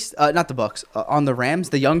Bucks, at least not the Bucks, on the Rams,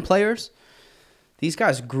 the young players, these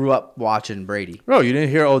guys grew up watching Brady. Bro, you didn't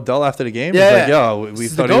hear Odell after the game? Yeah, He's like, yo, we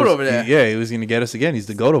thought the GOAT over there. He was going to get us again. He's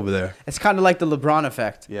the GOAT over there. It's kind of like the LeBron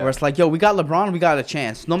effect, Yeah. where it's like, yo, we got LeBron, we got a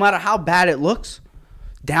chance. No matter how bad it looks,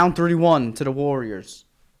 down 31 to the Warriors,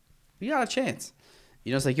 we got a chance.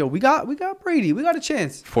 You know, it's like, yo, we got Brady, we got a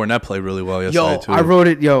chance. Fournette played really well yesterday, too.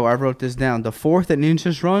 I wrote this down. The 4th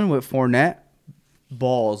inches run with Fournette,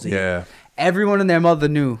 balls. Yeah. Everyone and their mother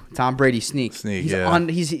knew Tom Brady sneak. He's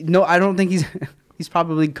I don't think he's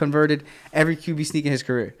probably converted every QB sneak in his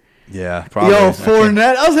career. Yeah, probably. Yo,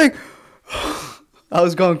 Fournette, I was like, I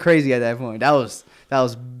was going crazy at that point. That was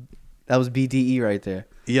BDE right there.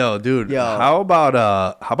 Yo, dude. Yo. How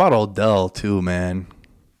about Odell too, man?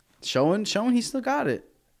 Showing he still got it.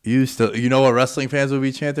 You know what wrestling fans would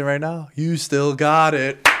be chanting right now? You still got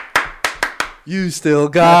it. You still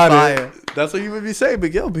got it. That's what you would be saying,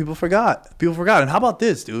 but yo, people forgot. And how about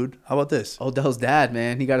this, dude? How about this? Odell's dad,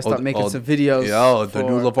 man. He got to start making some videos. Yo, the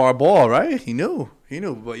new LeVar Ball, right? He knew.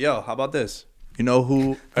 But yo, how about this? You know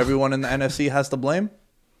who everyone in the NFC has to blame?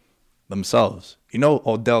 Themselves. You know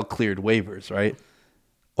Odell cleared waivers, right?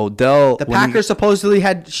 The Packers supposedly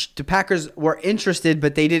the Packers were interested,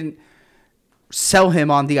 but they didn't sell him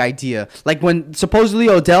on the idea. Like when supposedly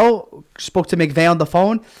Odell spoke to McVay on the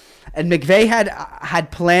phone, and McVay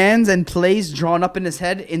had plans and plays drawn up in his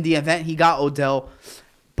head in the event he got Odell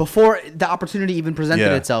before the opportunity even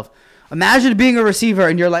presented itself. Imagine being a receiver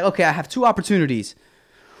and you're like, okay, I have 2 opportunities.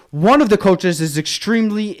 One of the coaches is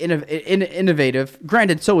extremely innovative.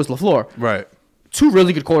 Granted, so is LaFleur. Right. 2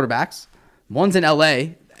 really good quarterbacks. One's in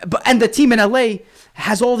LA. And the team in LA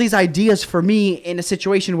has all these ideas for me in a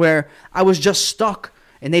situation where I was just stuck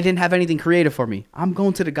and they didn't have anything creative for me. I'm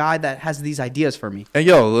going to the guy that has these ideas for me. And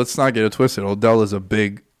yo, let's not get it twisted. Odell is a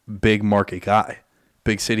big market guy,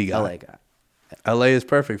 big city guy. LA guy. LA is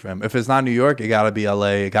perfect for him. If it's not New York, it got to be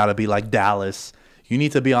LA. It got to be like Dallas. You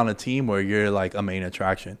need to be on a team where you're like a main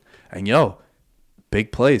attraction. And yo,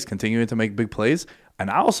 big plays, continuing to make big plays. And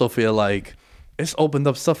I also feel like it's opened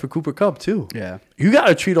up stuff for Cooper Kupp too. Yeah. You got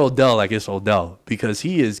to treat Odell like it's Odell because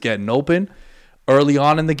he is getting open. Early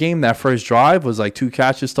on in the game, that first drive was like 2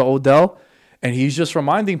 catches to Odell. And he's just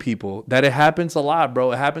reminding people that it happens a lot,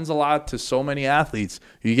 bro. It happens a lot to so many athletes.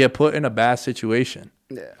 You get put in a bad situation.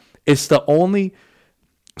 Yeah.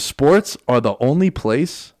 Sports are the only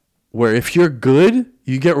place where if you're good,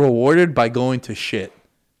 you get rewarded by going to shit.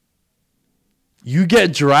 You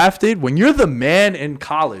get drafted when you're the man in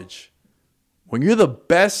college. When you're the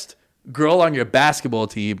best girl on your basketball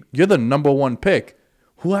team, you're the number 1 pick.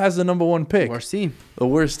 Who has the number 1 pick? Worst team. The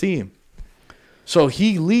worst team. So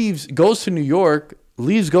he leaves, goes to New York,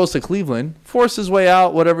 goes to Cleveland, forced his way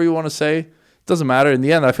out, whatever you want to say. Doesn't matter. In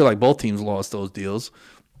the end, I feel like both teams lost those deals.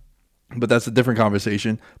 But that's a different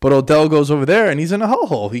conversation. But Odell goes over there, and he's in a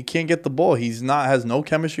hellhole. He can't get the ball. Has no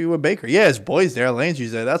chemistry with Baker. Yeah, his boy's there.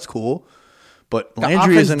 Landry's there. That's cool. But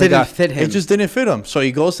Landry isn't the guy. Fit him. It just didn't fit him. So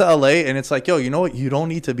he goes to L.A., and it's like, yo, you know what? You don't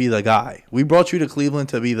need to be the guy. We brought you to Cleveland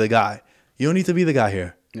to be the guy. You don't need to be the guy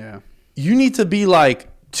here. Yeah. You need to be like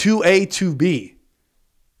 2A, 2B.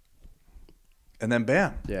 And then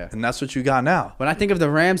bam. Yeah. And that's what you got now. When I think of the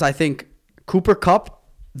Rams, I think Cooper Kupp,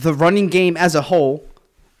 the running game as a whole,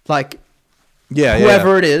 like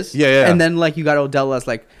whoever it is. Yeah. And then like you got Odell as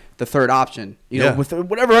like the third option. You know, with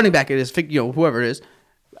whatever running back it is, whoever it is.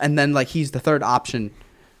 And then like he's the third option.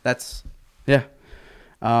 That's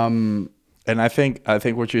And I think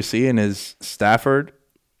what you're seeing is Stafford,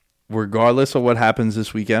 regardless of what happens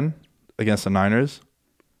this weekend against the Niners,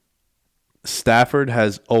 Stafford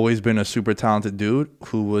has always been a super talented dude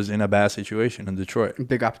who was in a bad situation in Detroit.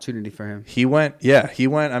 Big opportunity for him. He went.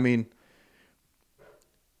 I mean,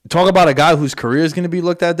 talk about a guy whose career is going to be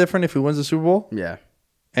looked at different if he wins the Super Bowl. Yeah.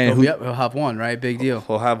 And He'll have one, right? Big deal.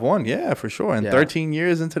 He'll have one, yeah, for sure. And Yeah. 13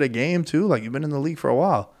 years into the game, too. Like, you've been in the league for a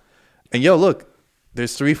while. And, yo, look,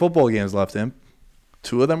 there's 3 football games left in.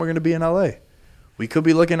 2 of them are going to be in L.A. We could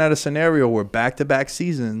be looking at a scenario where back-to-back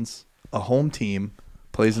seasons, a home team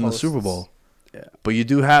plays in the Super Bowl. Yeah. But you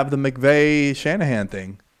do have the McVay-Shanahan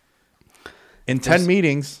thing. In 10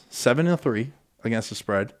 meetings, 7-3 against the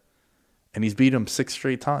spread. And he's beat them 6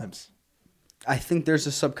 straight times. I think there's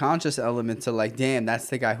a subconscious element to like, damn, that's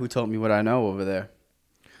the guy who told me what I know over there.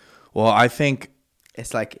 Well, I think...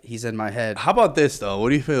 It's like he's in my head. How about this, though? What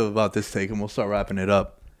do you feel about this take? And we'll start wrapping it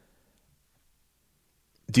up.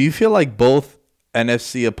 Do you feel like both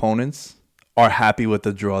NFC opponents are happy with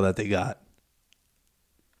the draw that they got?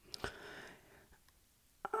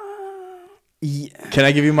 Yeah. Can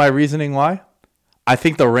I give you my reasoning why? I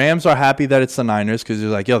think the Rams are happy that it's the Niners because they're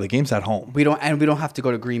like, yo, the game's at home. We don't have to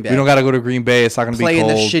go to Green Bay. We don't got to go to Green Bay. It's not going to be cold. Play in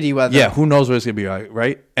the shitty weather. Yeah, who knows where it's going to be,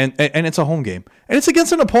 right? And it's a home game. And it's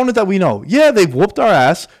against an opponent that we know. Yeah, they've whooped our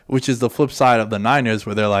ass, which is the flip side of the Niners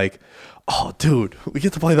where they're like, oh, dude, we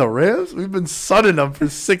get to play the Rams? We've been sunning them for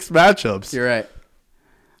 6 matchups. You're right.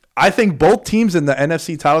 I think both teams in the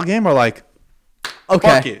NFC title game are like, Okay.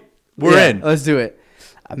 fuck it. We're Yeah, in. Let's do it.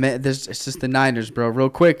 I mean, it's just the Niners, bro. Real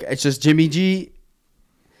quick. It's just Jimmy G.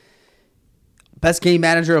 Best game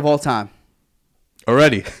manager of all time.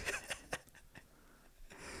 Already.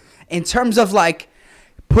 In terms of like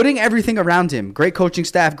putting everything around him, great coaching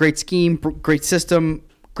staff, great scheme, great system,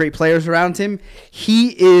 great players around him.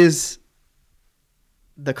 He is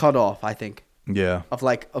the cutoff, I think, Yeah. of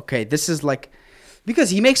like, okay, this is like, because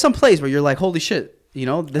he makes some plays where you're like, holy shit, you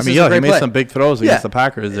know, this I mean, is a he great made play. some big throws against the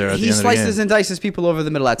Packers there at the He end of the game. slices and dices people over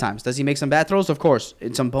the middle at times. Does he make some bad throws? Of course.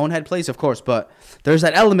 In some bonehead plays, of course. But there's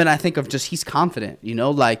that element, I think, of just he's confident, you know,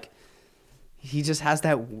 like he just has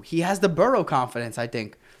that. He has the Burrow confidence, I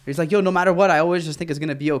think. He's like, yo, no matter what, I always just think it's going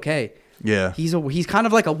to be okay. Yeah. He's kind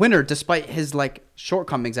of like a winner despite his like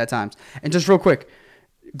shortcomings at times. And just real quick,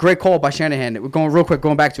 great call by Shanahan. We're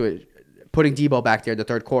going back to it. Putting Debo back there the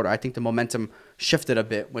third quarter. I think the momentum shifted a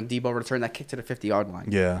bit when Debo returned that kick to the 50-yard line.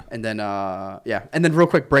 Yeah. And then, And then real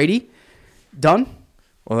quick, Brady, done?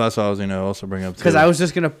 Well, that's what I was going to also bring up, too. Because I was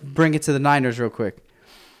just going to bring it to the Niners real quick.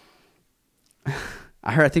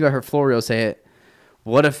 I think I heard Florio say it.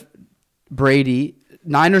 What if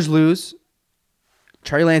Niners lose,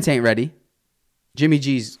 Trey Lance ain't ready, Jimmy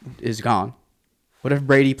G is gone. What if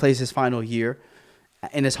Brady plays his final year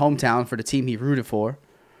in his hometown for the team he rooted for?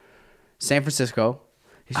 San Francisco.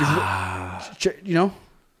 You know,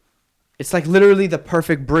 it's like literally the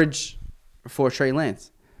perfect bridge for Trey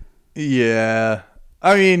Lance. Yeah.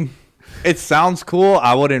 I mean, it sounds cool.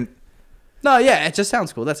 I wouldn't. No, yeah, it just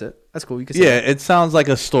sounds cool. That's it. That's cool. You can say Yeah, that. it sounds like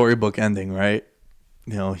a storybook ending, right?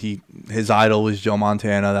 You know, his idol was Joe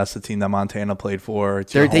Montana. That's the team that Montana played for.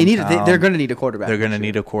 They're going to need a quarterback. They're going to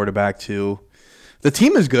need a quarterback, too. The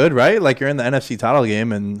team is good, right? Like, you're in the NFC title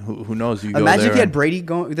game, and who knows? You go Imagine there if you had and- Brady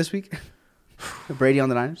going this week. Brady on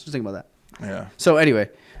the Niners. Just think about that. Yeah. So anyway,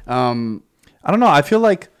 I don't know. I feel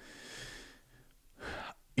like,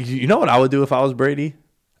 you know what I would do if I was Brady?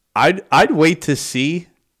 I'd wait to see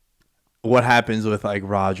what happens with like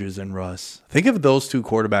Rodgers and Russ. Think if those 2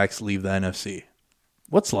 quarterbacks leave the NFC.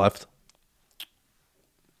 What's left?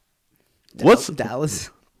 What's Dallas?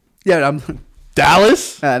 Yeah, I'm.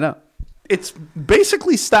 Dallas? I know. It's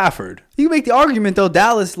basically Stafford. You can make the argument though.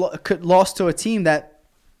 Dallas lost to a team that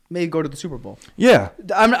may go to the Super Bowl. Yeah.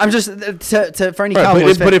 I'm just for any Right,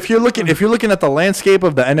 Cowboys but if you're looking at the landscape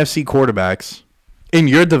of the NFC quarterbacks in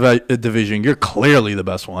your division, you're clearly the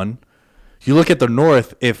best one. You look at the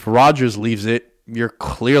North, if Rodgers leaves it, you're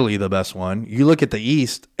clearly the best one. You look at the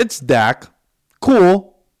East, it's Dak.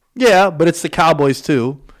 Cool. Yeah, but it's the Cowboys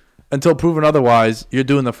too. Until proven otherwise, you're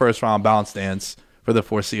doing the first round bounce dance for the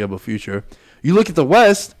foreseeable future. You look at the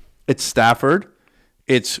West, it's Stafford.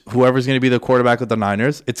 It's whoever's going to be the quarterback with the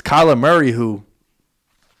Niners. It's Kyler Murray, who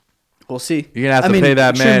we'll see. you're going to have to pay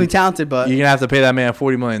that man. Extremely talented, but You're going to have to pay that man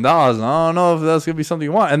 $40 million. I don't know if that's going to be something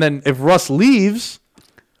you want. And then if Russ leaves,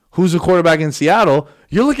 who's the quarterback in Seattle?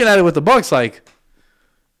 You're looking at it with the Bucs like,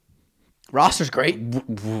 roster's great.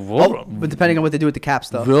 But depending on what they do with the cap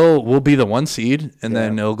stuff. we'll be the 1 seed, and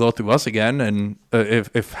then it'll go through us again. And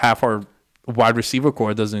if half our wide receiver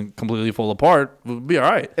core doesn't completely fall apart, we'll be all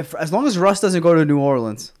right. As long as Russ doesn't go to New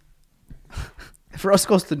Orleans. If Russ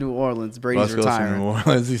goes to New Orleans, Brady's Russ goes to retiring. New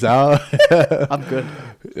Orleans, he's out. I'm good.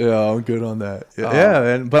 Yeah, I'm good on that.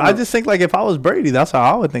 Yeah, but I just think like if I was Brady, that's how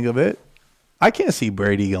I would think of it. I can't see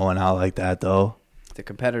Brady going out like that though. The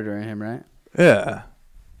competitor in him, right? Yeah,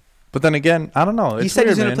 but then again, I don't know. He It's said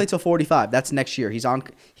he's weird, going to man. play till 45. That's next year. He's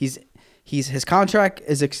his contract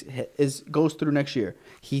is goes through next year.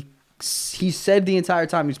 He said the entire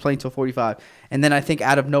time he's playing till 45, and then I think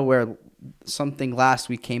out of nowhere something last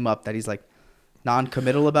week came up that he's like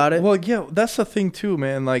non-committal about it. Well, yeah, that's the thing too,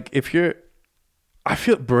 man. Like I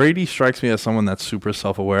feel Brady strikes me as someone that's super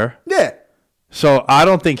self-aware. Yeah. So I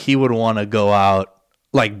don't think he would want to go out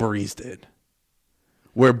like Breeze did,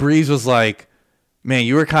 where Breeze was like, man,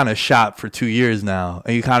 you were kind of shot for 2 years now,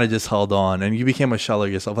 and you kind of just held on, and you became a shell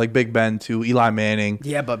of yourself, like Big Ben too, Eli Manning.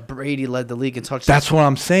 Yeah, but Brady led the league in touchdowns. That's what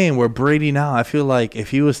I'm saying, where Brady now, I feel like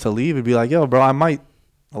if he was to leave, it'd be like, yo, bro,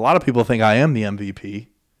 a lot of people think I am the MVP,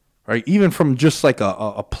 right? Even from just like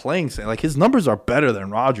a playing stand, like his numbers are better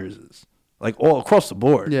than Rodgers's, like all across the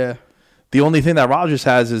board. Yeah. The only thing that Rodgers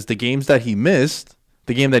has is the games that he missed.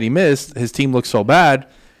 The game that he missed, his team looked so bad.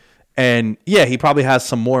 And, yeah, he probably has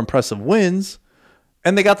some more impressive wins.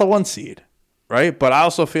 And they got the 1 seed, right? But I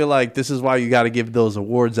also feel like this is why you got to give those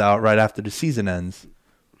awards out right after the season ends.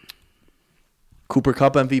 Cooper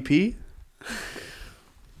Kupp MVP? Give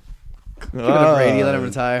it to Brady, let him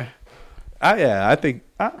retire. I think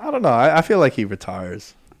I don't know. I feel like he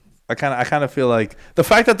retires. I kind of feel like the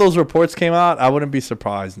fact that those reports came out, I wouldn't be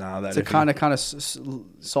surprised now that to kind of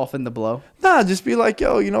soften the blow. Nah, just be like,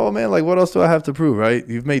 yo, you know what, man? Like, what else do I have to prove, right?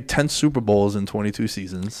 You've made 10 Super Bowls in 22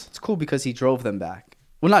 seasons. It's cool because he drove them back.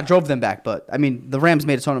 Well, not drove them back, but I mean, the Rams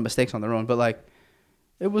made a ton of mistakes on their own. But like,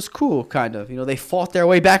 it was cool, kind of. You know, they fought their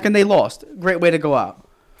way back and they lost. Great way to go out.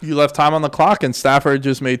 You left time on the clock, and Stafford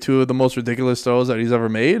just made 2 of the most ridiculous throws that he's ever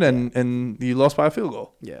made, and you lost by a field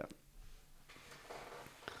goal. Yeah.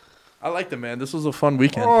 I liked it, man. This was a fun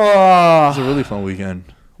weekend. Oh. It was a really fun weekend.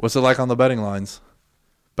 What's it like on the betting lines?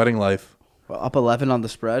 Betting life. Well, up 11 on the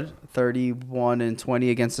spread, 31-20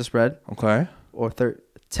 against the spread, Okay. or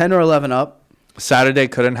 10 or 11 up. Saturday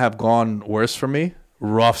couldn't have gone worse for me.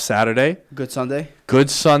 Rough Saturday. Good Sunday. Good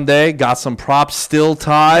Sunday. Got some props. Still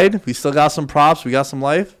tied. We still got some props. We got some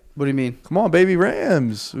life. What do you mean? Come on, baby,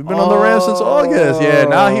 Rams. We've been on the Rams since August. Yeah,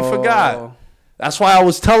 now he forgot. That's why I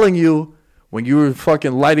was telling you when you were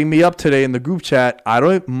fucking lighting me up today in the group chat, I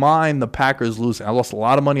don't mind the Packers losing. I lost a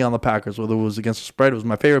lot of money on the Packers, whether it was against the spread. It was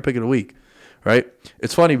my favorite pick of the week, right?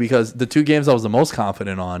 It's funny because the 2 games I was the most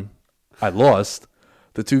confident on, I lost.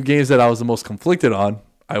 The 2 games that I was the most conflicted on,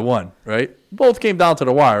 I won, right? Both came down to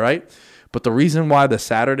the wire, right? But the reason why the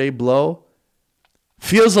Saturday blow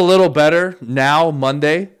feels a little better now,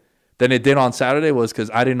 Monday, than it did on Saturday was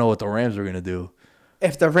because I didn't know what the Rams were going to do.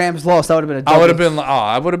 If the Rams lost, that would have been a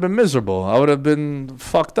I would have been miserable. I would have been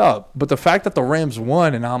fucked up. But the fact that the Rams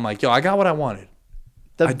won, and I'm like, yo, I got what I wanted.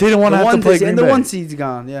 I didn't want to have to play Green Bay. And the 1 seed's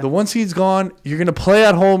gone, yeah. The 1 seed's gone. You're going to play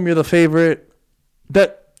at home. You're the favorite.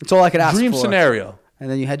 That's all I could ask for. Dream scenario. And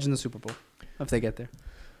then you hedge in the Super Bowl if they get there.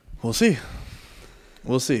 We'll see.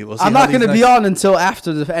 We'll see. I'm not going to be on until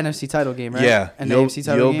after the NFC title game, right? Yeah. And the AFC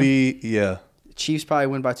title game. Yeah. Chiefs probably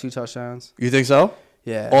win by 2 touchdowns. You think so?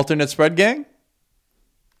 Yeah. Alternate spread gang?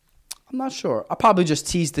 I'm not sure. I'll probably just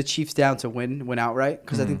tease the Chiefs down to win outright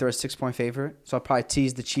because I think they're a 6-point favorite. So I'll probably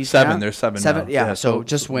tease the Chiefs 7. down. They're 7 now. Yeah, so so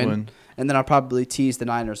just win. And then I'll probably tease the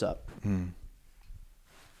Niners up.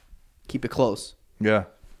 Keep it close. Yeah.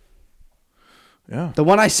 Yeah. The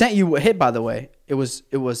one I sent you hit, by the way. It was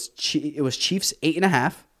Chiefs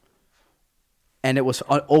 8.5, and it was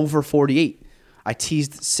over 48. I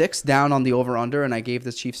teased 6 down on the over/under, and I gave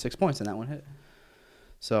the Chiefs 6 points, and that one hit.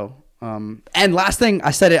 So, and last thing,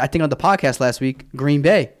 I said it, I think on the podcast last week, Green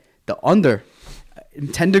Bay, the under,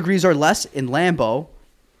 10 degrees or less in Lambeau,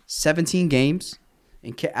 17 games.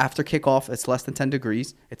 After kickoff, it's less than 10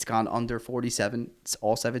 degrees. It's gone under 47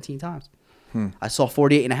 all 17 times. I saw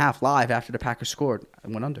 48.5 live after the Packers scored. I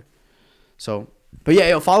went under. So, but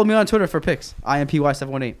yeah, follow me on Twitter for picks.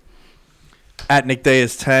 IMPY718. At Nick Day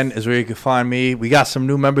is 10 is where you can find me. We got some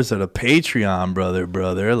new members of the Patreon,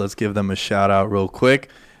 brother. Let's give them a shout out real quick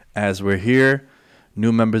as we're here.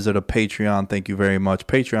 New members of the Patreon, thank you very much.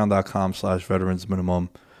 Patreon.com/veteransminimum.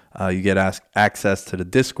 You get access to the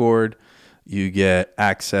Discord. You get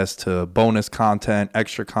access to bonus content,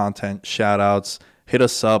 extra content, shout outs. Hit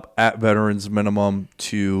us up at Veterans Minimum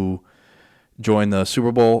to join the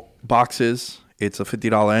Super Bowl boxes. It's a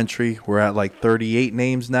 $50 entry. We're at like 38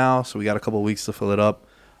 names now, so we got a couple weeks to fill it up.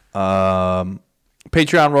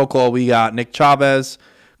 Patreon roll call, we got Nick Chavez,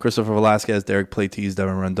 Christopher Velasquez, Derek Platees,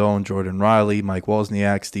 Devin Rondon, Jordan Riley, Mike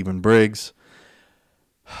Wozniak, Stephen Briggs,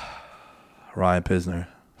 Ryan Pisner.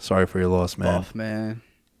 Sorry for your loss, man. Buff, man.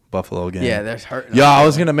 Buffalo again. Yeah, there's hurting. Yo, I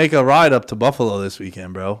was going to make a ride up to Buffalo this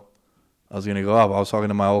weekend, bro. I was going to go up. I was talking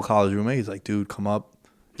to my old college roommate. He's like, dude, come up.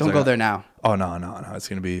 Don't go there now. Oh, no. It's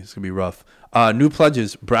going to be rough. New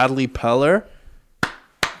pledges. Bradley Peller.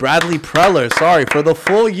 Bradley Preller, sorry, for the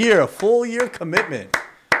full year commitment.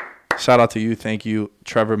 Shout out to you. Thank you.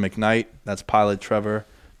 Trevor McKnight. That's Pilot Trevor.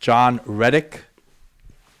 John Reddick.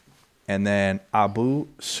 And then Abu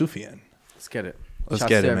Sufyan. Let's get it. Let's Shouts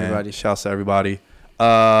get to it, man. everybody. Shouts to everybody.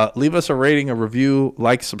 Leave us a rating, a review,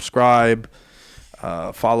 like, subscribe.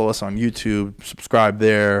 Follow us on YouTube. Subscribe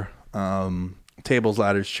there. Tables,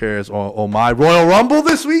 ladders, chairs. Oh my. Royal Rumble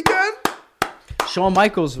this weekend? Shawn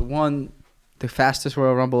Michaels won the fastest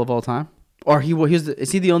Royal Rumble of all time. Or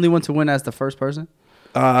is he the only one to win as the first person?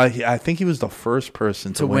 I think he was the first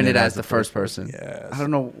person to win it as the first person. Yes. I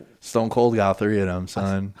don't know. Stone Cold got 3 of them,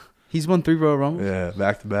 son. He's won 3 Royal Rumbles? Yeah,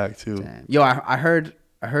 back to back too. Damn. Yo, I heard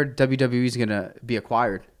WWE's gonna be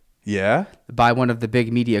acquired Yeah? by one of the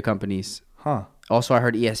big media companies. Huh. Also, I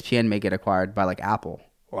heard ESPN may get acquired by like Apple.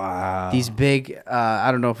 Wow. These big,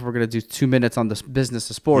 I don't know if we're gonna do 2 minutes on the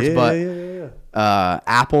business of sports, Yeah, but yeah.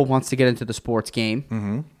 Apple wants to get into the sports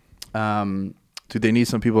game. Mm-hmm. Do they need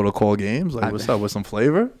some people to call games? Like, what's up with some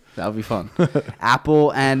flavor? That would be fun.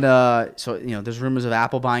 Apple and so there's rumors of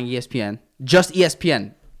Apple buying ESPN, just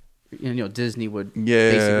ESPN. Disney would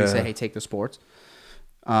basically say, "Hey, take the sports."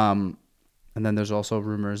 And then there's also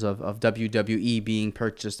rumors of WWE being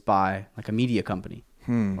purchased by like a media company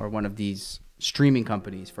or one of these streaming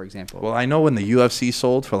companies, for example. Well, I know when the UFC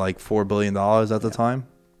sold for like $4 billion at the time,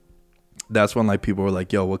 that's when like people were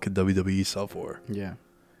like, "Yo, what could WWE sell for?" Yeah.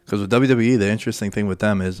 Because with WWE, the interesting thing with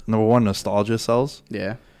them is number one, nostalgia sells.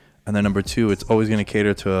 Yeah. And then number two, it's always going to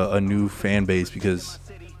cater to a new fan base because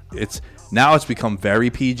it's become very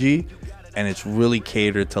PG and it's really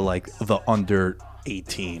catered to like the under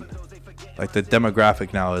 18. Like the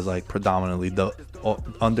demographic now is like predominantly the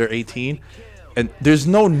under 18. And there's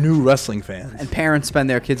no new wrestling fans. And parents spend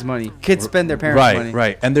their kids' money. Kids spend their parents' money.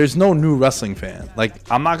 Right. And there's no new wrestling fan. Like,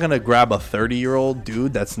 I'm not going to grab a 30-year-old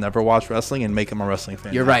dude that's never watched wrestling and make him a wrestling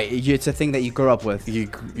fan. You're right. It's a thing that you grow up with.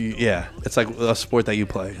 Yeah. It's like a sport that you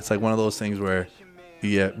play. It's like one of those things where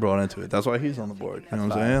you get brought into it. That's why he's on the board. You know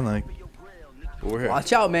what I'm saying? Like, we're here.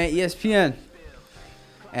 Watch out, man. ESPN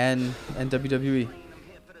and WWE.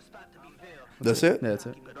 That's it? Yeah, that's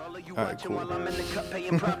it. All right, cool. Catch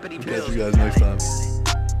you guys next time.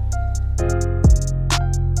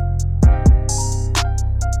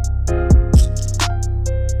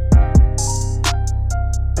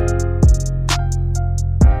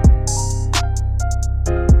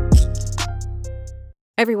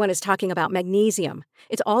 Everyone is talking about magnesium.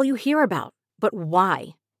 It's all you hear about. But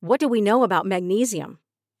why? What do we know about magnesium?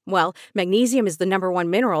 Well, magnesium is the #1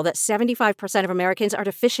 mineral that 75% of Americans are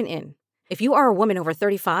deficient in. If you are a woman over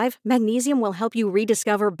 35, magnesium will help you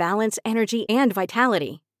rediscover balance, energy, and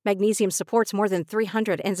vitality. Magnesium supports more than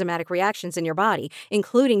 300 enzymatic reactions in your body,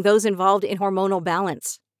 including those involved in hormonal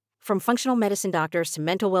balance. From functional medicine doctors to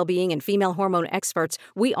mental well-being and female hormone experts,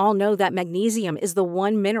 we all know that magnesium is the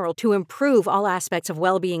one mineral to improve all aspects of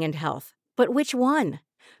well-being and health. But which one?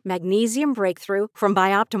 Magnesium Breakthrough from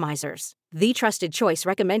Bioptimizers, the trusted choice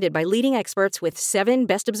recommended by leading experts with 7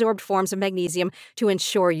 best-absorbed forms of magnesium to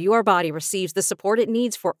ensure your body receives the support it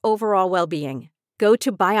needs for overall well-being. Go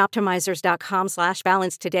to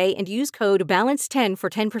bioptimizers.com/balance today and use code BALANCE10 for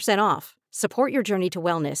 10% off. Support your journey to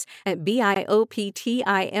wellness at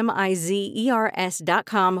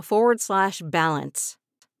bioptimizers.com/balance.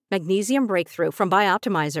 Magnesium Breakthrough from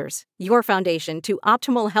Bioptimizers, your foundation to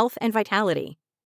optimal health and vitality.